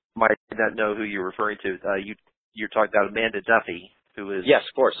might not know who you're referring to, you're talking about Amanda Duffy, who is... Yes,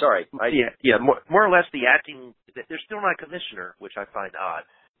 of course, sorry. More or less the acting... They're still not commissioner, which I find odd.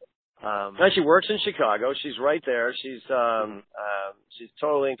 No, she works in Chicago. She's right there. She's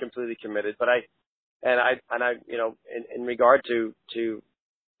totally and completely committed. But in regard to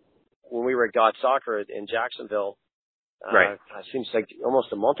when we were at God Soccer in Jacksonville, right. It seems like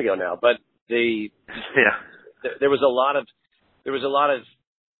almost a month ago now, but there was a lot of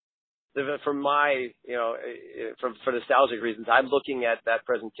for my, for nostalgic reasons, I'm looking at that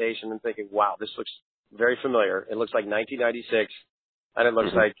presentation and thinking, wow, this looks very familiar. It looks like 1996, and it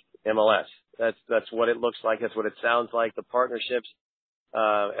looks like MLS. That's what it looks like. That's what it sounds like. The partnerships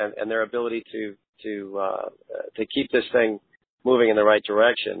and their ability to keep this thing moving in the right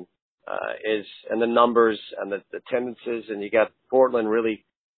direction and the numbers and the attendances, and you got Portland really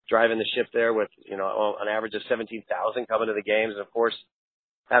driving the ship there with an average of 17,000 coming to the games, and of course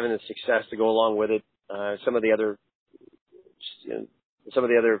having the success to go along with it. Some of the other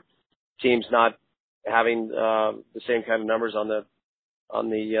teams not having the same kind of numbers on the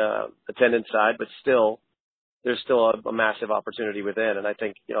attendance side, but there's still a massive opportunity within. And I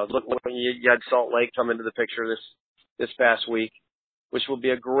think look, when you had Salt Lake come into the picture this past week, which will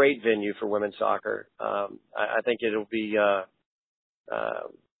be a great venue for women's soccer. I think it'll be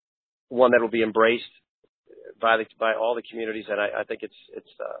one that will be embraced by all the communities, and I think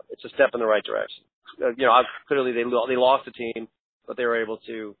it's a step in the right direction. Clearly they lost the team, but they were able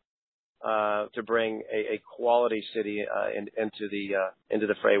to bring a quality city into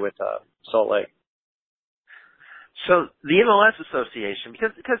the fray with Salt Lake. So the MLS Association,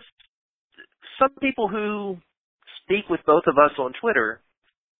 because some people who speak with both of us on Twitter,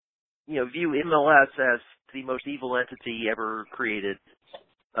 view MLS as the most evil entity ever created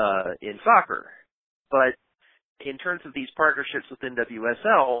in soccer. But in terms of these partnerships with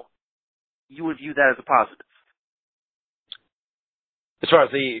NWSL, you would view that as a positive. As far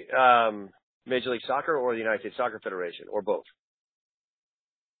as the Major League Soccer or the United States Soccer Federation, or both?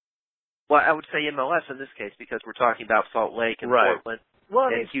 Well, I would say MLS in this case because we're talking about Salt Lake and Portland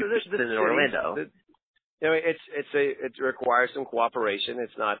and Houston and Orlando. It requires some cooperation.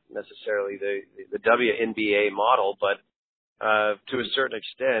 It's not necessarily the WNBA model, but to a certain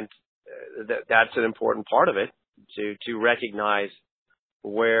extent, that's an important part of it to recognize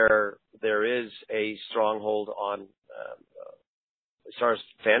where there is a stronghold on as far as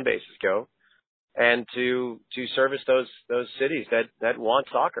fan bases go, and to service those cities that want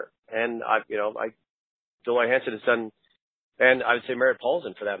soccer. And Bill Hansen has done, and I would say Merritt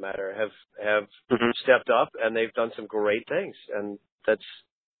Paulson for that matter, have stepped up, and they've done some great things, and that's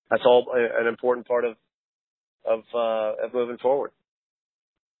all an important part of moving forward.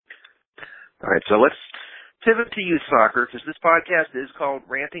 All right, so let's pivot to youth soccer because this podcast is called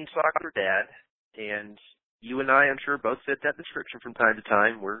Ranting Soccer Dad, and you and I'm sure, both fit that description from time to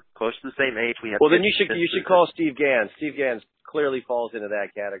time. We're close to the same age. We have. Well, then you should call Steve Gans. Steve Gans clearly falls into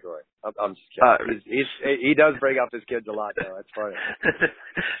that category. I'm just kidding. He does bring up his kids a lot, though. That's funny.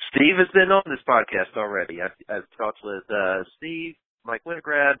 Steve has been on this podcast already. I've talked with Steve, Mike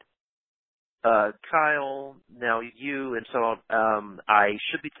Winograd, Kyle, now you, and so on. I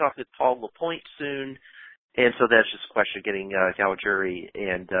should be talking to Paul LaPointe soon, and so that's just a question of getting Galaguri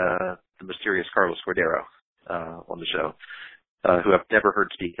and the mysterious Carlos Cordero on the show, who I've never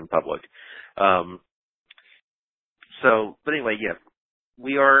heard speak in public. But anyway, yeah,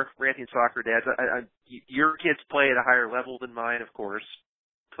 we are Ranting Soccer Dads. Your kids play at a higher level than mine, of course,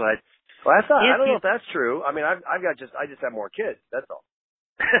 but I don't know if that's true. I mean, I just have more kids. That's all.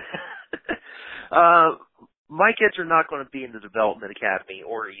 My kids are not going to be in the Development Academy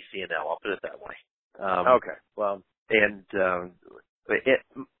or ECNL. I'll put it that way. Okay. Well, and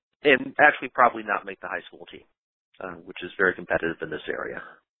actually probably not make the high school team, which is very competitive in this area.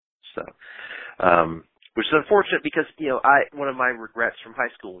 So, which is unfortunate because, one of my regrets from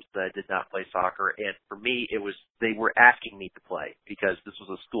high school was that I did not play soccer. And for me, they were asking me to play because this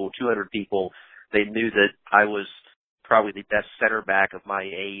was a school of 200 people. They knew that I was probably the best center back of my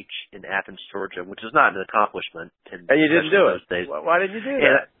age in Athens, Georgia, which is not an accomplishment. And you didn't do it. Days. Why didn't you do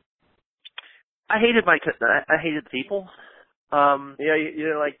that? I hated I hated the people. You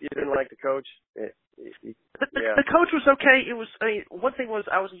didn't like the coach. The coach was okay. One thing was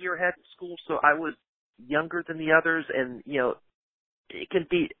I was a year ahead in school, so I was younger than the others, and it can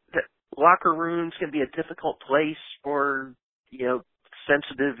be the locker rooms can be a difficult place for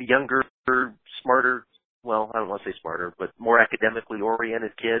sensitive, younger, smarter. Well, I don't want to say smarter, but more academically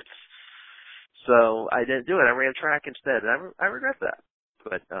oriented kids. So I didn't do it. I ran track instead, and I regret that.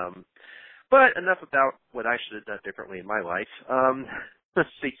 But enough about what I should have done differently in my life. Let's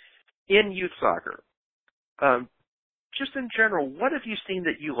see. In youth soccer, just in general, what have you seen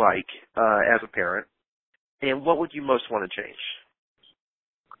that you like as a parent, and what would you most want to change?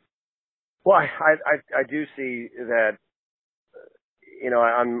 Well, I do see that,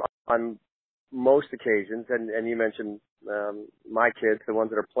 on most occasions, and you mentioned my kids, the ones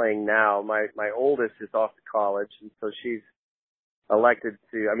that are playing now. My oldest is off to college, and so she's elected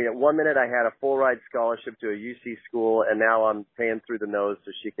to. I mean, at one minute I had a full ride scholarship to a UC school, and now I'm paying through the nose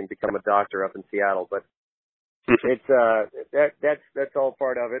so she can become a doctor up in Seattle. But it's that's all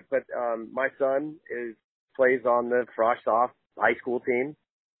part of it. But my son plays on the Frosh high school team.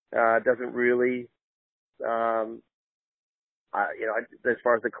 Doesn't really, as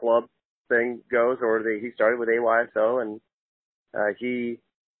far as the club thing goes, he started with AYSO, and he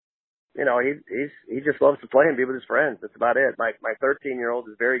just loves to play and be with his friends. That's about it. My 13-year-old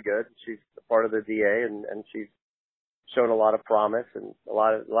is very good. She's a part of the DA, and she's shown a lot of promise and a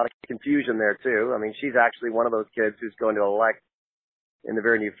lot of confusion there too. I mean, she's actually one of those kids who's going to elect in the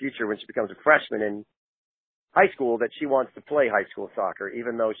very near future when she becomes a freshman in high school that she wants to play high school soccer,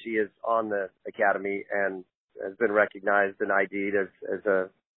 even though she is on the academy and has been recognized and ID'd as a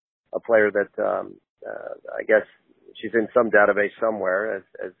player that I guess she's in some database somewhere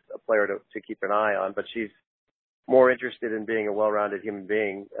as a player to keep an eye on. But she's more interested in being a well-rounded human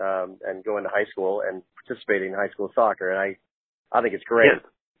being and going to high school and participating in high school soccer. And I think it's great. Yeah.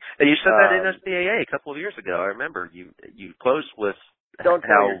 And you said that in SBAA a couple of years ago. I remember you closed with don't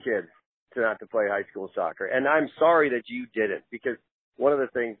tell your kids not to play high school soccer. And I'm sorry that you didn't, because one of the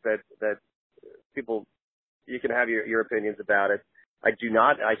things that people, you can have your opinions about it. I do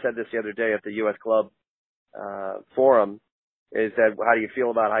not. I said this the other day at the U.S. Club forum is that, how do you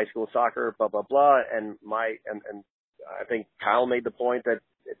feel about high school soccer, blah, blah, blah. And I think Kyle made the point that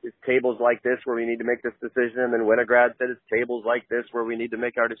it's tables like this where we need to make this decision. And then Winograd said it's tables like this where we need to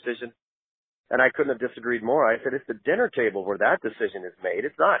make our decision. And I couldn't have disagreed more. I said, it's the dinner table where that decision is made.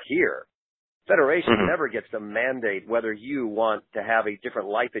 It's not here. Federation never gets to mandate whether you want to have a different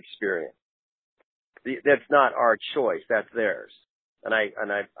life experience. That's not our choice. That's theirs. And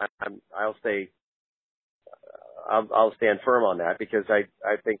I'll stand firm on that, because I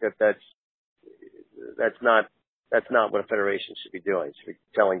think that's not what a federation should be doing. It should be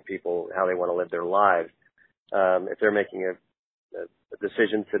telling people how they want to live their lives. If they're making a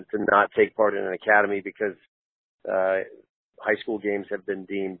decision to not take part in an academy because high school games have been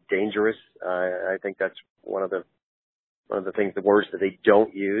deemed dangerous, I think that's one of the things, the words that they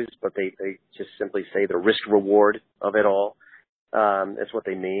don't use, but they just simply say the risk reward of it all. That's what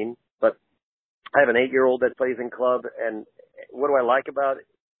they mean. But I have an 8-year-old that plays in club, and what do I like about it?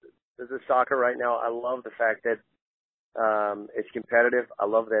 This is soccer right now. I love the fact that it's competitive. I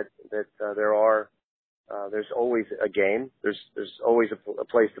love that there's always a game. There's always a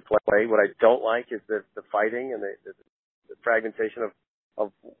place to play. What I don't like is the fighting and the fragmentation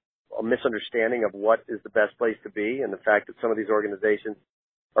of a misunderstanding of what is the best place to be, and the fact that some of these organizations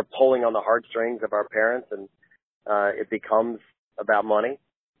are pulling on the heartstrings of our parents, and it becomes about money.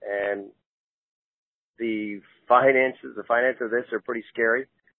 And the finances of this are pretty scary.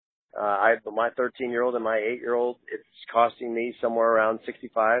 My 13-year-old and my 8-year-old, it's costing me somewhere around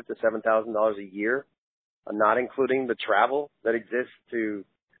 $6,500 to $7,000 a year, not including the travel that exists to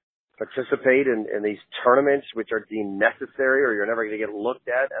participate in these tournaments, which are deemed necessary, or you're never going to get looked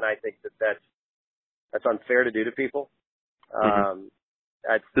at. And I think that's unfair to do to people.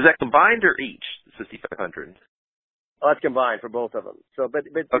 Is that combined or each, the $6,500? Oh, that's combined for both of them. So, but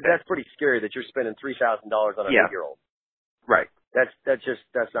okay. That's pretty scary that you're spending $3,000 on an 8-year-old. Right.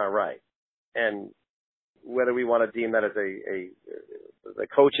 That's not right. And whether we want to deem that as the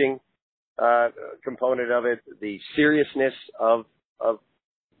coaching component of it, the seriousness of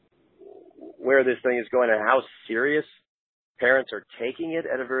where this thing is going, and how serious parents are taking it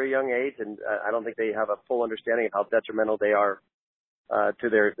at a very young age, and I don't think they have a full understanding of how detrimental they are to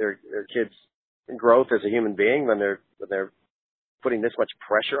their kids' growth as a human being when they're putting this much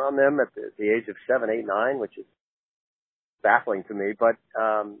pressure on them at the age of 7, 8, 9, which is baffling to me. But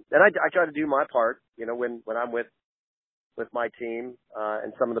and I try to do my part, when I'm with my team,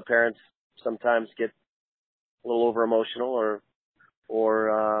 and some of the parents sometimes get a little over emotional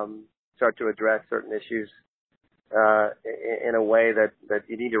or start to address certain issues in a way that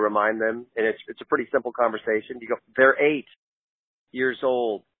you need to remind them. And it's a pretty simple conversation. You go, they're 8 years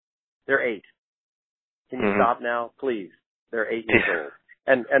old. They're 8. Can you stop now, please? They're 8 years old.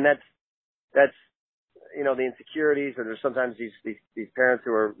 And that's the insecurities, and there's sometimes these parents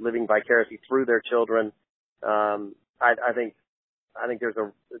who are living vicariously through their children. I think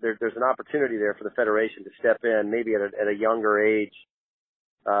there's an opportunity there for the federation to step in, maybe at a younger age,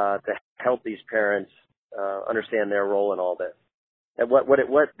 to help these parents understand their role in all this, and what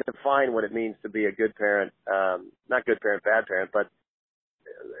define what it means to be a good parent, not good parent, bad parent, but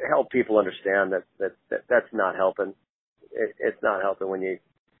help people understand that's not helping. It's not helping when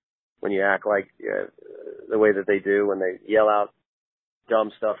you act like the way that they do, when they yell out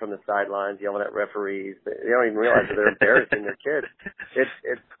dumb stuff from the sidelines, yelling at referees. They don't even realize that they're embarrassing their kids.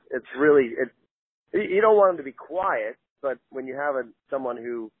 It's really, you don't want them to be quiet, but when you have someone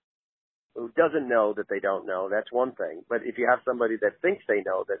who doesn't know that they don't know, that's one thing. But if you have somebody that thinks they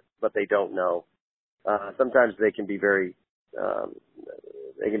know but they don't know, sometimes they can be very,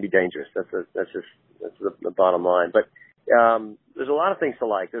 they can be dangerous. That's the bottom line. But there's a lot of things to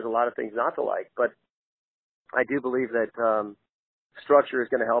like. There's a lot of things not to like. But I do believe that structure is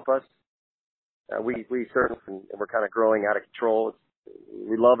going to help us. We certainly, we're kind of growing out of control.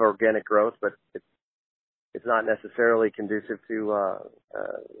 We love organic growth, but it's not necessarily conducive to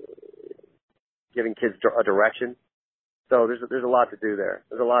giving kids a direction. So there's a lot to do there.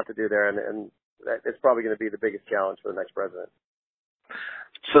 There's a lot to do there, and it's probably going to be the biggest challenge for the next president.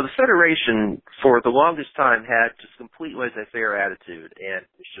 So the Federation, for the longest time, had just complete laissez-faire attitude, and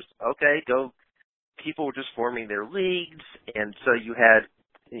it's just, okay, go. People were just forming their leagues, and so you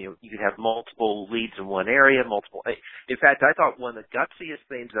could have multiple leagues in one area, multiple. In fact, I thought one of the gutsiest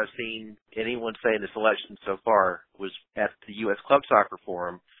things I've seen anyone say in this election so far was at the U.S. Club Soccer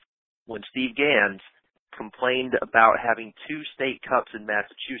Forum when Steve Gans complained about having 2 state cups in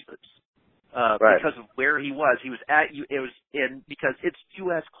Massachusetts. Right. Because of where he was because it's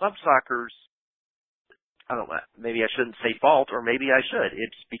U.S. Club Soccer's, I don't know, maybe I shouldn't say fault, or maybe I should.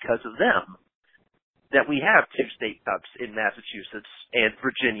 It's because of them. that we have 2 state cups in Massachusetts and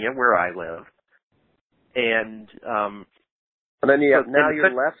Virginia, where I live. And then you're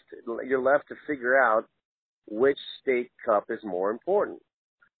left to figure out which state cup is more important.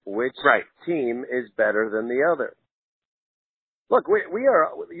 Which team is better than the other? Look, we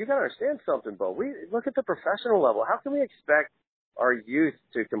are. You got to understand something, Bo. We look at the professional level. How can we expect our youth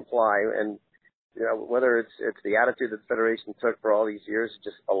to comply? And whether it's the attitude that the Federation took for all these years to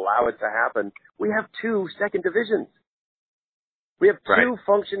just allow it to happen. We have 2 second divisions. We have 2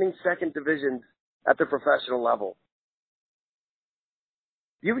 functioning second divisions at the professional level.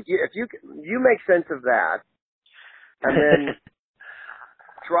 If you make sense of that, and then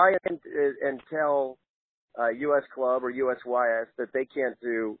try and tell U.S. Club or USYS that they can't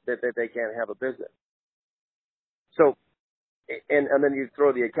they can't have a business. So, and then you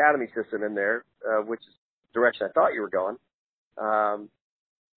throw the academy system in there, which is the direction I thought you were going,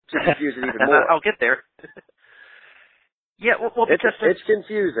 to confuse it even more. I'll get there. Yeah, well, it's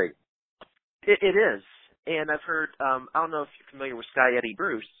confusing. It is, and I've heard. I don't know if you're familiar with Sky Eddie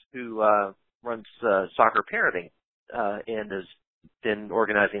Bruce, who runs Soccer Parenting, and has been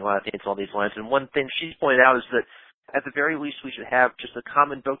organizing a lot of things along these lines. And one thing she's pointed out is that at the very least we should have just a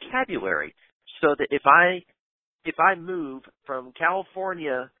common vocabulary, so that if I move from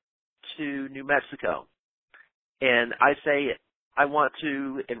California to New Mexico and I say I want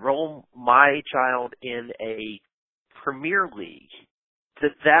to enroll my child in a Premier League,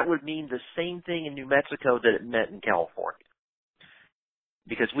 that would mean the same thing in New Mexico that it meant in California.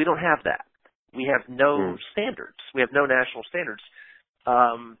 Because we don't have that. We have no standards. We have no national standards.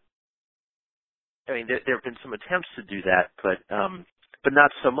 I mean, there have been some attempts to do that, but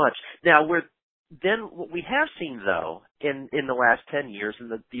not so much. Now, what we have seen, though, in the last 10 years,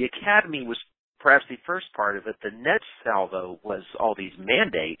 and the academy was perhaps the first part of it, the next salvo was all these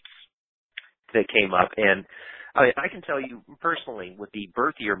mandates that came up. And I mean, I can tell you personally, with the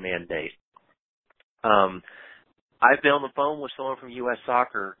birth year mandate, I've been on the phone with someone from U.S.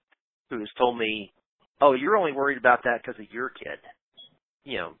 Soccer who has told me, "Oh, you're only worried about that because of your kid,"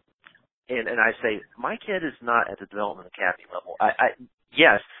 And I say, my kid is not at the development academy level.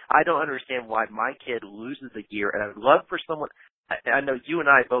 Yes, I don't understand why my kid loses a year, and I would love for someone. I know you and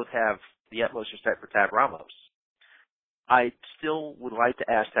I both have the utmost respect for Tab Ramos. I still would like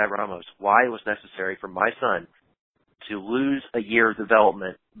to ask Tab Ramos why it was necessary for my son to lose a year of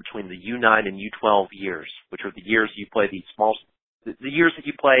development between the U9 and U12 years, which are the years you play the years that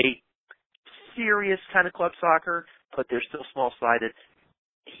you play serious kind of club soccer, but they're still small-sided.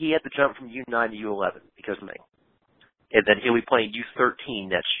 He had to jump from U9 to U11 because of me. And then he'll be playing U13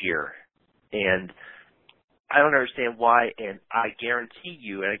 next year. And I don't understand why, and I guarantee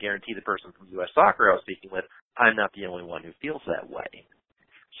you, and I guarantee the person from U.S. Soccer I was speaking with, I'm not the only one who feels that way.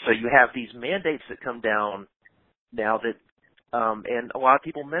 So you have these mandates that come down now that, and a lot of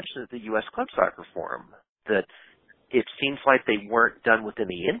people mentioned at the U.S. Club Soccer Forum, that it seems like they weren't done with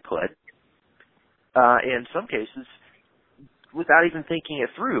any input. In some cases, without even thinking it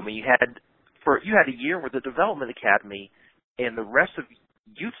through. I mean, you had a year where the development academy and the rest of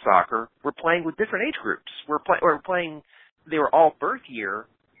youth soccer were playing with different age groups. They were all birth year,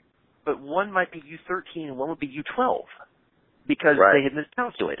 but one might be U13 and one would be U12 because they had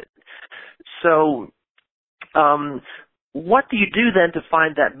miscalculated. So, what do you do then to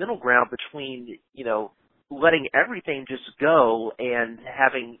find that middle ground between, letting everything just go and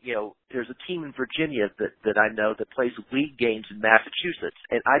having, there's a team in Virginia that I know that plays league games in Massachusetts,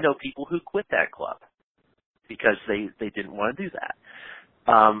 and I know people who quit that club because they didn't want to do that.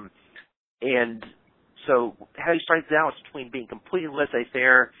 And so how do you strike the balance between being completely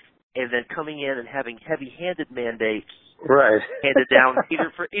laissez-faire and then coming in and having heavy-handed mandates handed down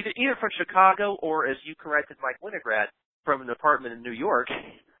either from Chicago or, as you corrected Mike Winograd, from an apartment in New York?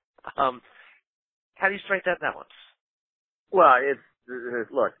 How do you strike that balance? Well,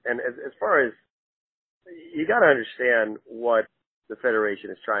 look, and as far as you got to understand what the Federation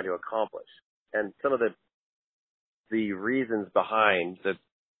is trying to accomplish, and some of the reasons behind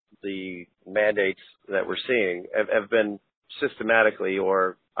the mandates that we're seeing have been systematically,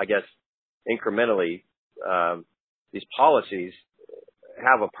 or I guess incrementally, these policies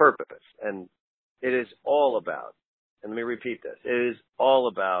have a purpose, and it is all about, and let me repeat this, it is all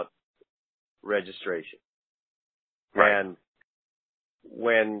about registration. And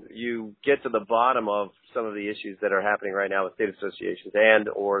when you get to the bottom of some of the issues that are happening right now with state associations and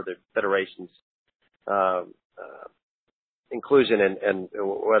or the federations, inclusion and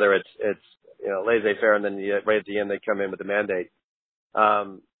whether it's laissez-faire and then right at the end they come in with the mandate,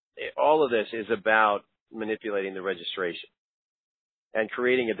 all of this is about manipulating the registration. and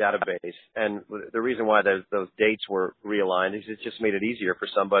creating a database. And the reason why those dates were realigned is it just made it easier for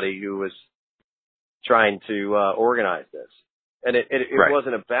somebody who was trying to organize this. And it Right.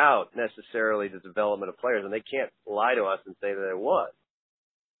 wasn't about necessarily the development of players, and they can't lie to us and say that it was.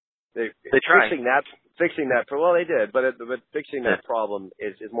 They tried. Fixing that. Well, they did, but fixing that problem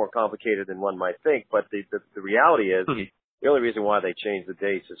is more complicated than one might think. But the reality is, the only reason why they changed the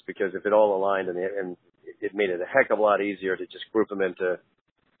dates is because if it all aligned and it made it a heck of a lot easier to just group them into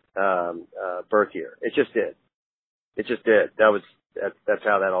birth year. It just did. It just did. That's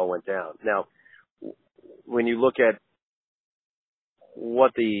how that all went down. Now, when you look at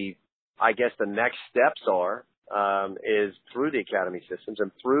what the next steps are, is through the academy systems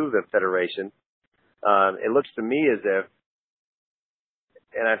and through the federation. It looks to me as if,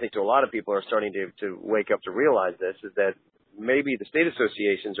 and I think to a lot of people are starting to wake up to realize this, is that maybe the state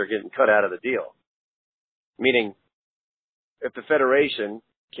associations are getting cut out of the deal. Meaning, if the federation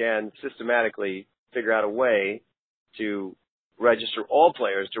can systematically figure out a way to register all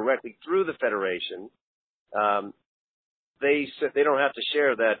players directly through the federation, they don't have to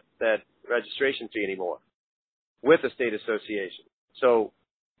share that registration fee anymore with the state association. So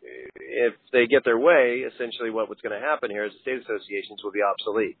if they get their way, essentially what's going to happen here is the state associations will be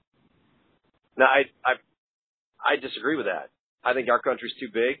obsolete. Now, I disagree with that. I think our country's too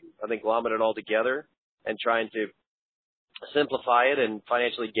big. I think lumping it all together and trying to simplify it and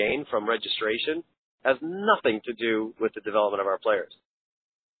financially gain from registration has nothing to do with the development of our players.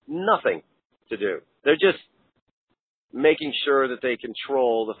 Nothing to do. They're just making sure that they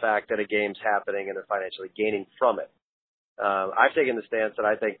control the fact that a game's happening and they're financially gaining from it. I've taken the stance that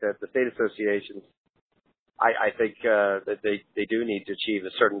I think that the state associations, I think that they do need to achieve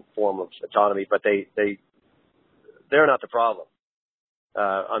a certain form of autonomy, but they're not the problem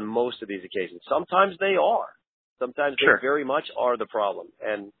on most of these occasions. Sometimes they are. Sometimes Sure. They very much are the problem.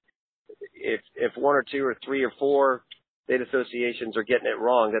 And if one or two or three or four state associations are getting it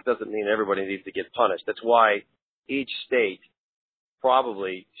wrong, that doesn't mean everybody needs to get punished. That's why each state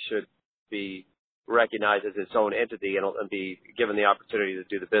probably should be recognized as its own entity and be given the opportunity to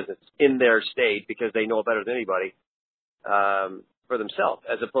do the business in their state because they know better than anybody for themselves,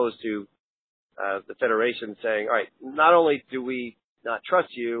 as opposed to the federation saying, all right, not only do we not trust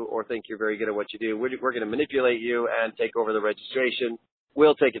you or think you're very good at what you do, we're going to manipulate you and take over the registration.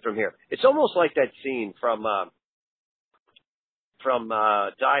 We'll take it from here. It's almost like that scene from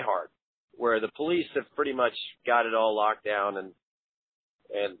Die Hard, where the police have pretty much got it all locked down and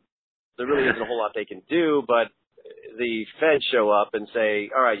there really isn't a whole lot they can do, but the feds show up and say,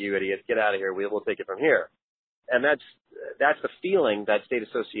 all right, you idiots, get out of here. We'll take it from here. And that's the feeling that state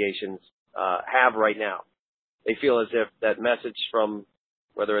associations have right now. They feel as if that message from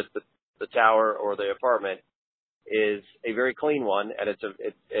whether it's the tower or the apartment is a very clean one, and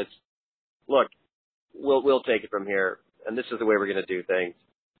it's look, we'll take it from here, and this is the way we're going to do things.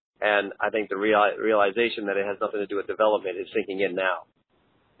 And I think the realization that it has nothing to do with development is sinking in now.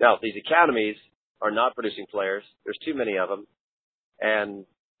 Now, these academies are not producing players. There's too many of them, and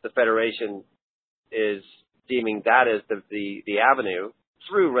the federation is deeming that as the avenue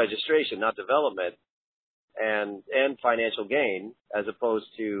through registration, not development, and financial gain, as opposed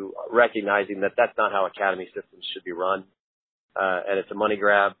to recognizing that that's not how academy systems should be run, and it's a money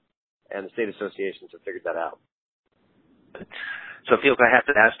grab, and the state associations have figured that out. So, Felix, I have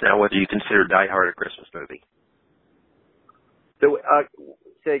to ask now whether you consider Die Hard a Christmas movie. So,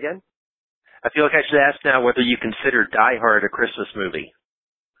 say again? I feel like I should ask now whether you consider Die Hard a Christmas movie.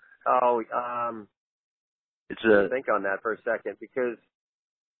 Oh, it's a think on that for a second, because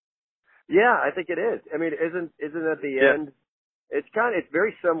yeah, I think it is. I mean, isn't at the end? It's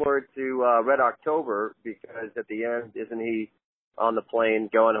very similar to Red October, because at the end, isn't he on the plane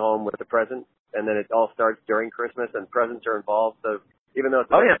going home with the present, and then it all starts during Christmas and presents are involved. So even though it's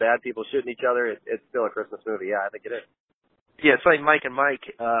bad people shooting each other, it's still a Christmas movie. Yeah, I think it is. Yeah, it's like Mike and Mike,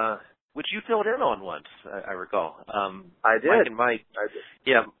 which you filled in on once, I recall. I did. Mike and Mike. I did.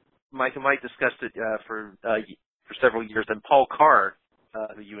 Yeah, Mike and Mike discussed it for several years, and Paul Carr,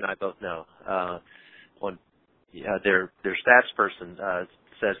 who you and I both know, their stats person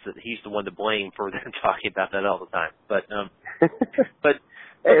says that he's the one to blame for them talking about that all the time. But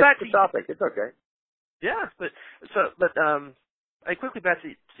hey, back it's the topic. It's okay. Yeah, but I quickly back to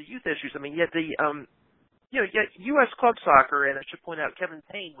youth issues. I mean, yet the U.S. club soccer, and I should point out Kevin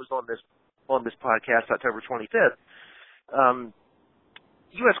Payne was on this podcast October 25th.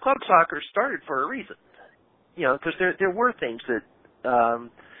 U.S. club soccer started for a reason, because there were things that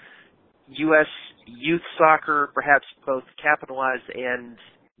U.S. youth soccer, perhaps both capitalized and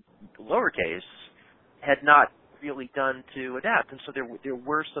lowercase, had not really done to adapt. And so there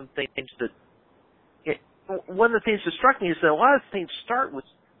were some things that one of the things that struck me is that a lot of things start with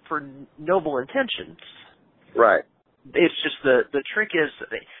for noble intentions. Right. It's just the trick is,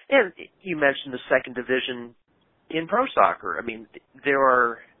 and you mentioned the second division in pro soccer. I mean, there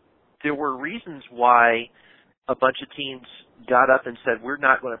were reasons why a bunch of teams got up and said, we're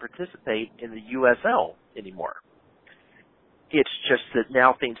not going to participate in the USL anymore. It's just that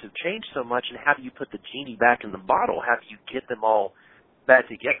now things have changed so much, and how do you put the genie back in the bottle? How do you get them all back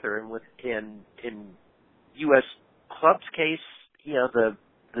together? And in U.S. clubs case, you know,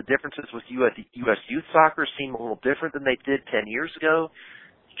 the differences with U.S. youth soccer seem a little different than they did 10 years ago.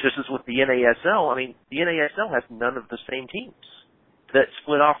 Just as with the NASL, I mean, the NASL has none of the same teams that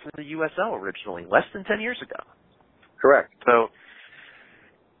split off from the USL originally, less than 10 years ago. Correct.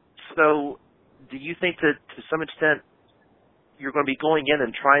 So do you think that to some extent you're going to be going in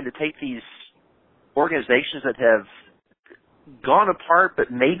and trying to take these organizations that have gone apart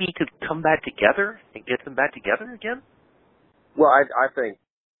but maybe could come back together and get them back together again? Well, I think,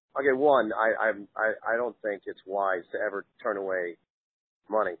 okay, one, I don't think it's wise to ever turn away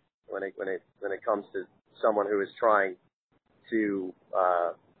money when it comes to someone who is trying to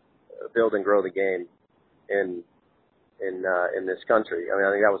build and grow the game in this country. I mean,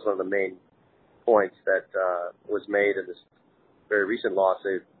 I think that was one of the main points that was made in this very recent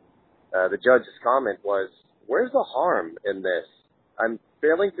lawsuit. The judge's comment was, where's the harm in this? I'm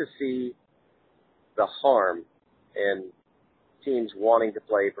failing to see the harm in teams wanting to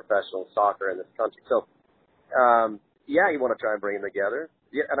play professional soccer in this country. So, yeah, you want to try and bring them together.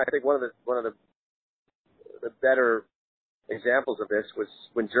 Yeah, and I think one of the better examples of this was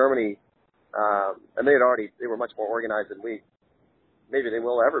when Germany, and they were much more organized than maybe they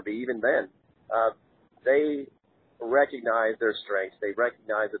will ever be even then. They recognized their strengths. They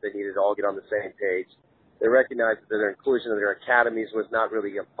recognized that they needed to all get on the same page. They recognized that their inclusion of their academies was not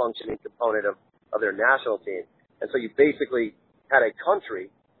really a functioning component of their national team. And so you basically had a country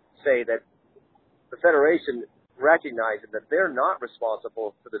say that the federation recognizing that they're not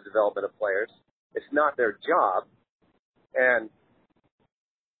responsible for the development of players. It's not their job. And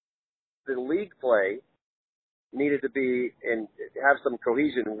the league play needed to have some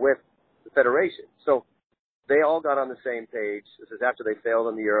cohesion with the federation. So they all got on the same page. This is after they failed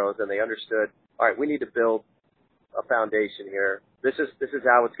in the Euros, and they understood, all right, we need to build a foundation here. This is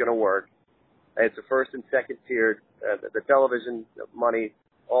how it's going to work. And it's the first and second tiered, the television money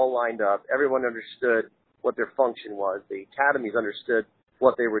all lined up. Everyone understood what their function was. The academies understood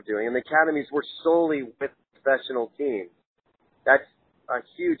what they were doing, and the academies were solely with professional teams. That's a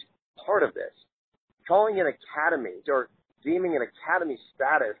huge part of this. Calling it academies or deeming an academy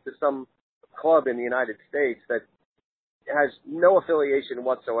status to some club in the United States that has no affiliation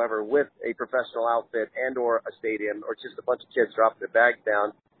whatsoever with a professional outfit and or a stadium or just a bunch of kids dropping their bags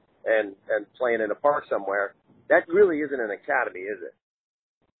down and playing in a park somewhere, that really isn't an academy, is it?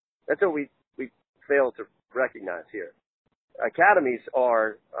 That's what we fail to recognize here. Academies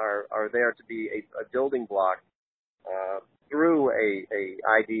are there to be a building block through a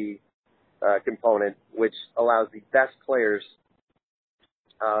ID component, which allows the best players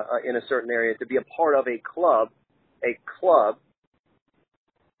in a certain area to be a part of a club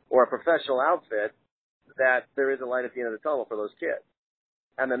or a professional outfit that there is a light at the end of the tunnel for those kids.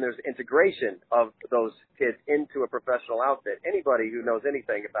 And then there's integration of those kids into a professional outfit. Anybody who knows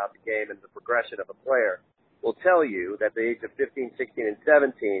anything about the game and the progression of a player will tell you that at the age of 15, 16, and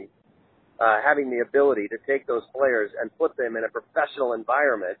 17, having the ability to take those players and put them in a professional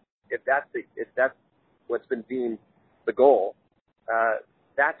environment, if that's what's been deemed the goal,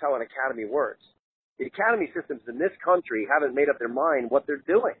 that's how an academy works. The academy systems in this country haven't made up their mind what they're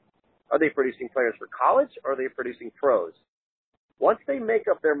doing. Are they producing players for college, or are they producing pros? Once they make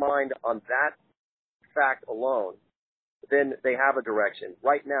up their mind on that fact alone, then they have a direction.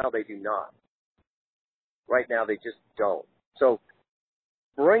 Right now, they do not. Right now, they just don't. So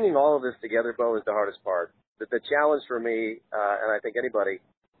bringing all of this together, Bo, is the hardest part. The challenge for me, and I think anybody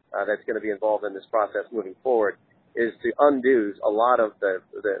that's going to be involved in this process moving forward, is to undo a lot of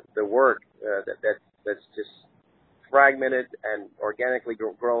the work that's just fragmented and organically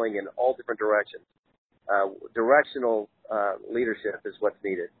growing in all different directions. Directional leadership is what's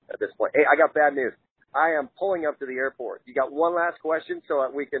needed at this point. Hey, I got bad news. I am pulling up to the airport. You got one last question so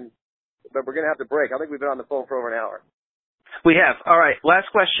we can, but we're going to have to break. I think we've been on the phone for over an hour. We have. All right, last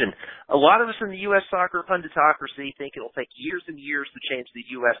question. A lot of us in the U.S. soccer punditocracy think it'll take years and years to change the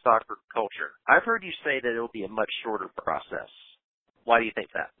U.S. soccer culture. I've heard you say that it'll be a much shorter process. Why do you think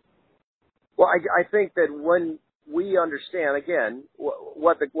that? Well, I think that when we understand, again,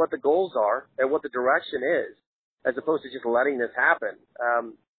 what the goals are and what the direction is, as opposed to just letting this happen.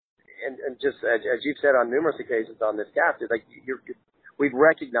 And just as you've said on numerous occasions on this cast, like we've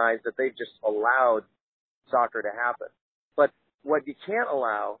recognized that they've just allowed soccer to happen. But what you can't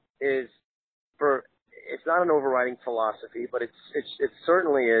allow is it's not an overriding philosophy, but it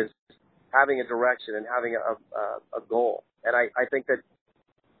certainly is having a direction and having a goal. And I think that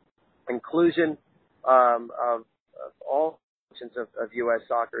inclusion of all functions of U.S.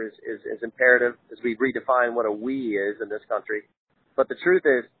 soccer is imperative as we redefine what a we is in this country. But the truth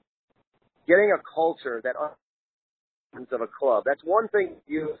is, getting a culture that of a club. That's one thing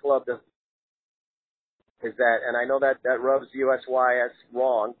U.S. club does. Is that, and I know that rubs USYS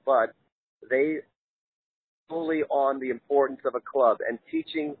wrong, but they fully on the importance of a club and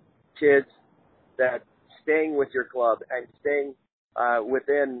teaching kids that staying with your club and staying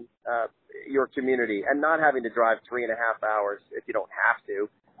within your community and not having to drive 3.5 hours if you don't have to,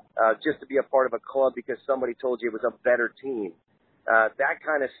 just to be a part of a club because somebody told you it was a better team. That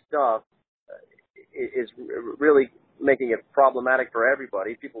kind of stuff is really making it problematic for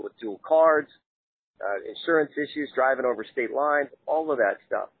everybody. People with dual cards, insurance issues, driving over state lines, all of that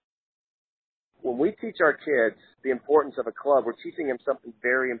stuff. When we teach our kids the importance of a club, we're teaching them something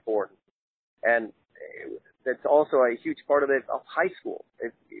very important. And that's also a huge part of high school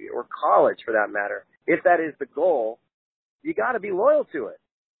or college for that matter. If that is the goal, you got to be loyal to it.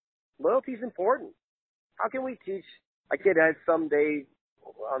 Loyalty is important. How can we teach a kid that someday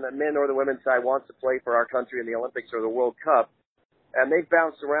on the men or the women's side wants to play for our country in the Olympics or the World Cup, and they've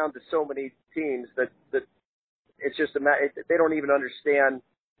bounced around to so many teams that it's just they don't even understand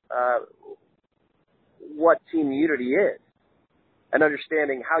what team unity is, and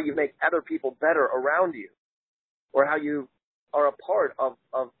understanding how you make other people better around you, or how you are a part of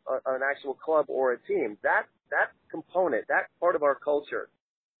an actual club or a team. That component, that part of our culture,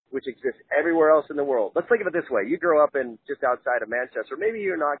 which exists everywhere else in the world. Let's think of it this way. You grow up in just outside of Manchester. Maybe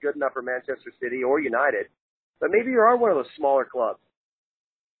you're not good enough for Manchester City or United, but maybe you are one of those smaller clubs.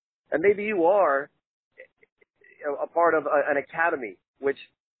 And maybe you are a part of an academy, which,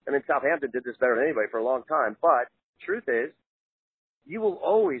 Southampton did this better than anybody for a long time. But truth is, you will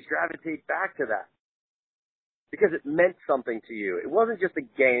always gravitate back to that because it meant something to you. It wasn't just a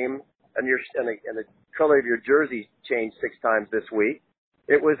game and the color of your jersey changed 6 times this week.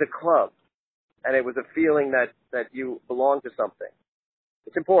 It was a club, and it was a feeling that you belong to something.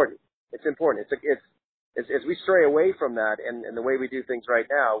 It's important. It's important. It's as we stray away from that and the way we do things right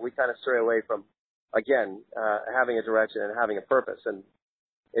now, we kind of stray away from, again, having a direction and having a purpose. And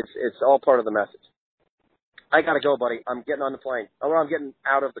it's all part of the message. I got to go, buddy. I'm getting on the plane. Well, I'm getting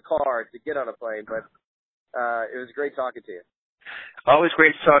out of the car to get on a plane, but it was great talking to you. Always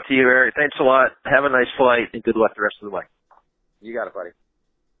great to talk to you, Eric. Thanks a lot. Have a nice flight, and good luck the rest of the way. You got it, buddy.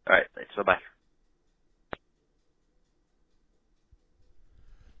 All right. Thanks. Bye-bye.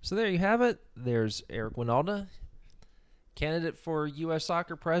 So there you have it. There's Eric Wynalda, candidate for U.S.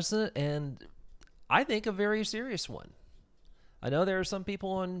 Soccer president, and I think a very serious one. I know there are some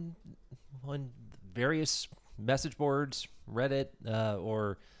people on various message boards, Reddit,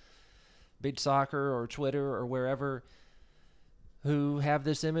 or Big Soccer or Twitter or wherever, who have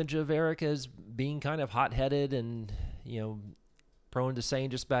this image of Eric as being kind of hot-headed and, prone to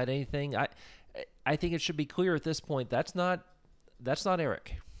saying just about anything. I think it should be clear at this point that's not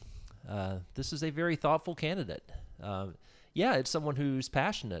Eric. This is a very thoughtful candidate. It's someone who's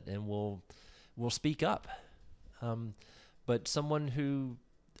passionate and will speak up, but someone who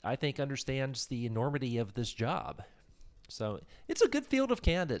I think understands the enormity of this job. So it's a good field of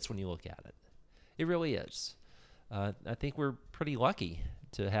candidates when you look at it. It really is. I think we're pretty lucky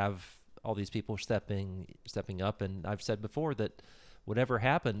to have all these people stepping up, and I've said before that whatever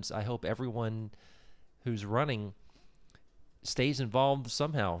happens, I hope everyone who's running stays involved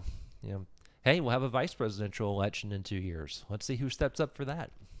somehow. Hey, we'll have a vice presidential election in 2 years. Let's see who steps up for that.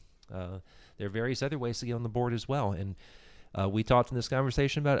 There are various other ways to get on the board as well, and we talked in this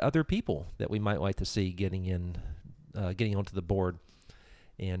conversation about other people that we might like to see getting onto the board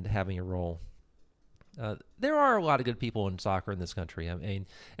and having a role. There are a lot of good people in soccer in this country. I mean,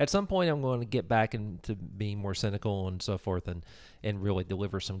 at some point I'm going to get back into being more cynical and so forth and really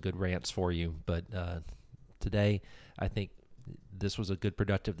deliver some good rants for you. But today I think this was a good,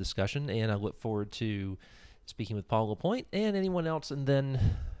 productive discussion, and I look forward to speaking with Paul LaPointe and anyone else. And then,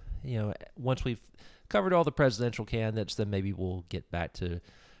 once we've covered all the presidential candidates, then maybe we'll get back to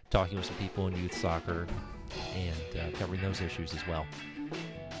talking with some people in youth soccer and covering those issues as well.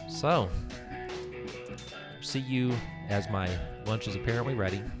 So, see you as my lunch is apparently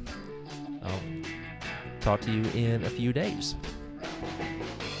ready. I'll talk to you in a few days.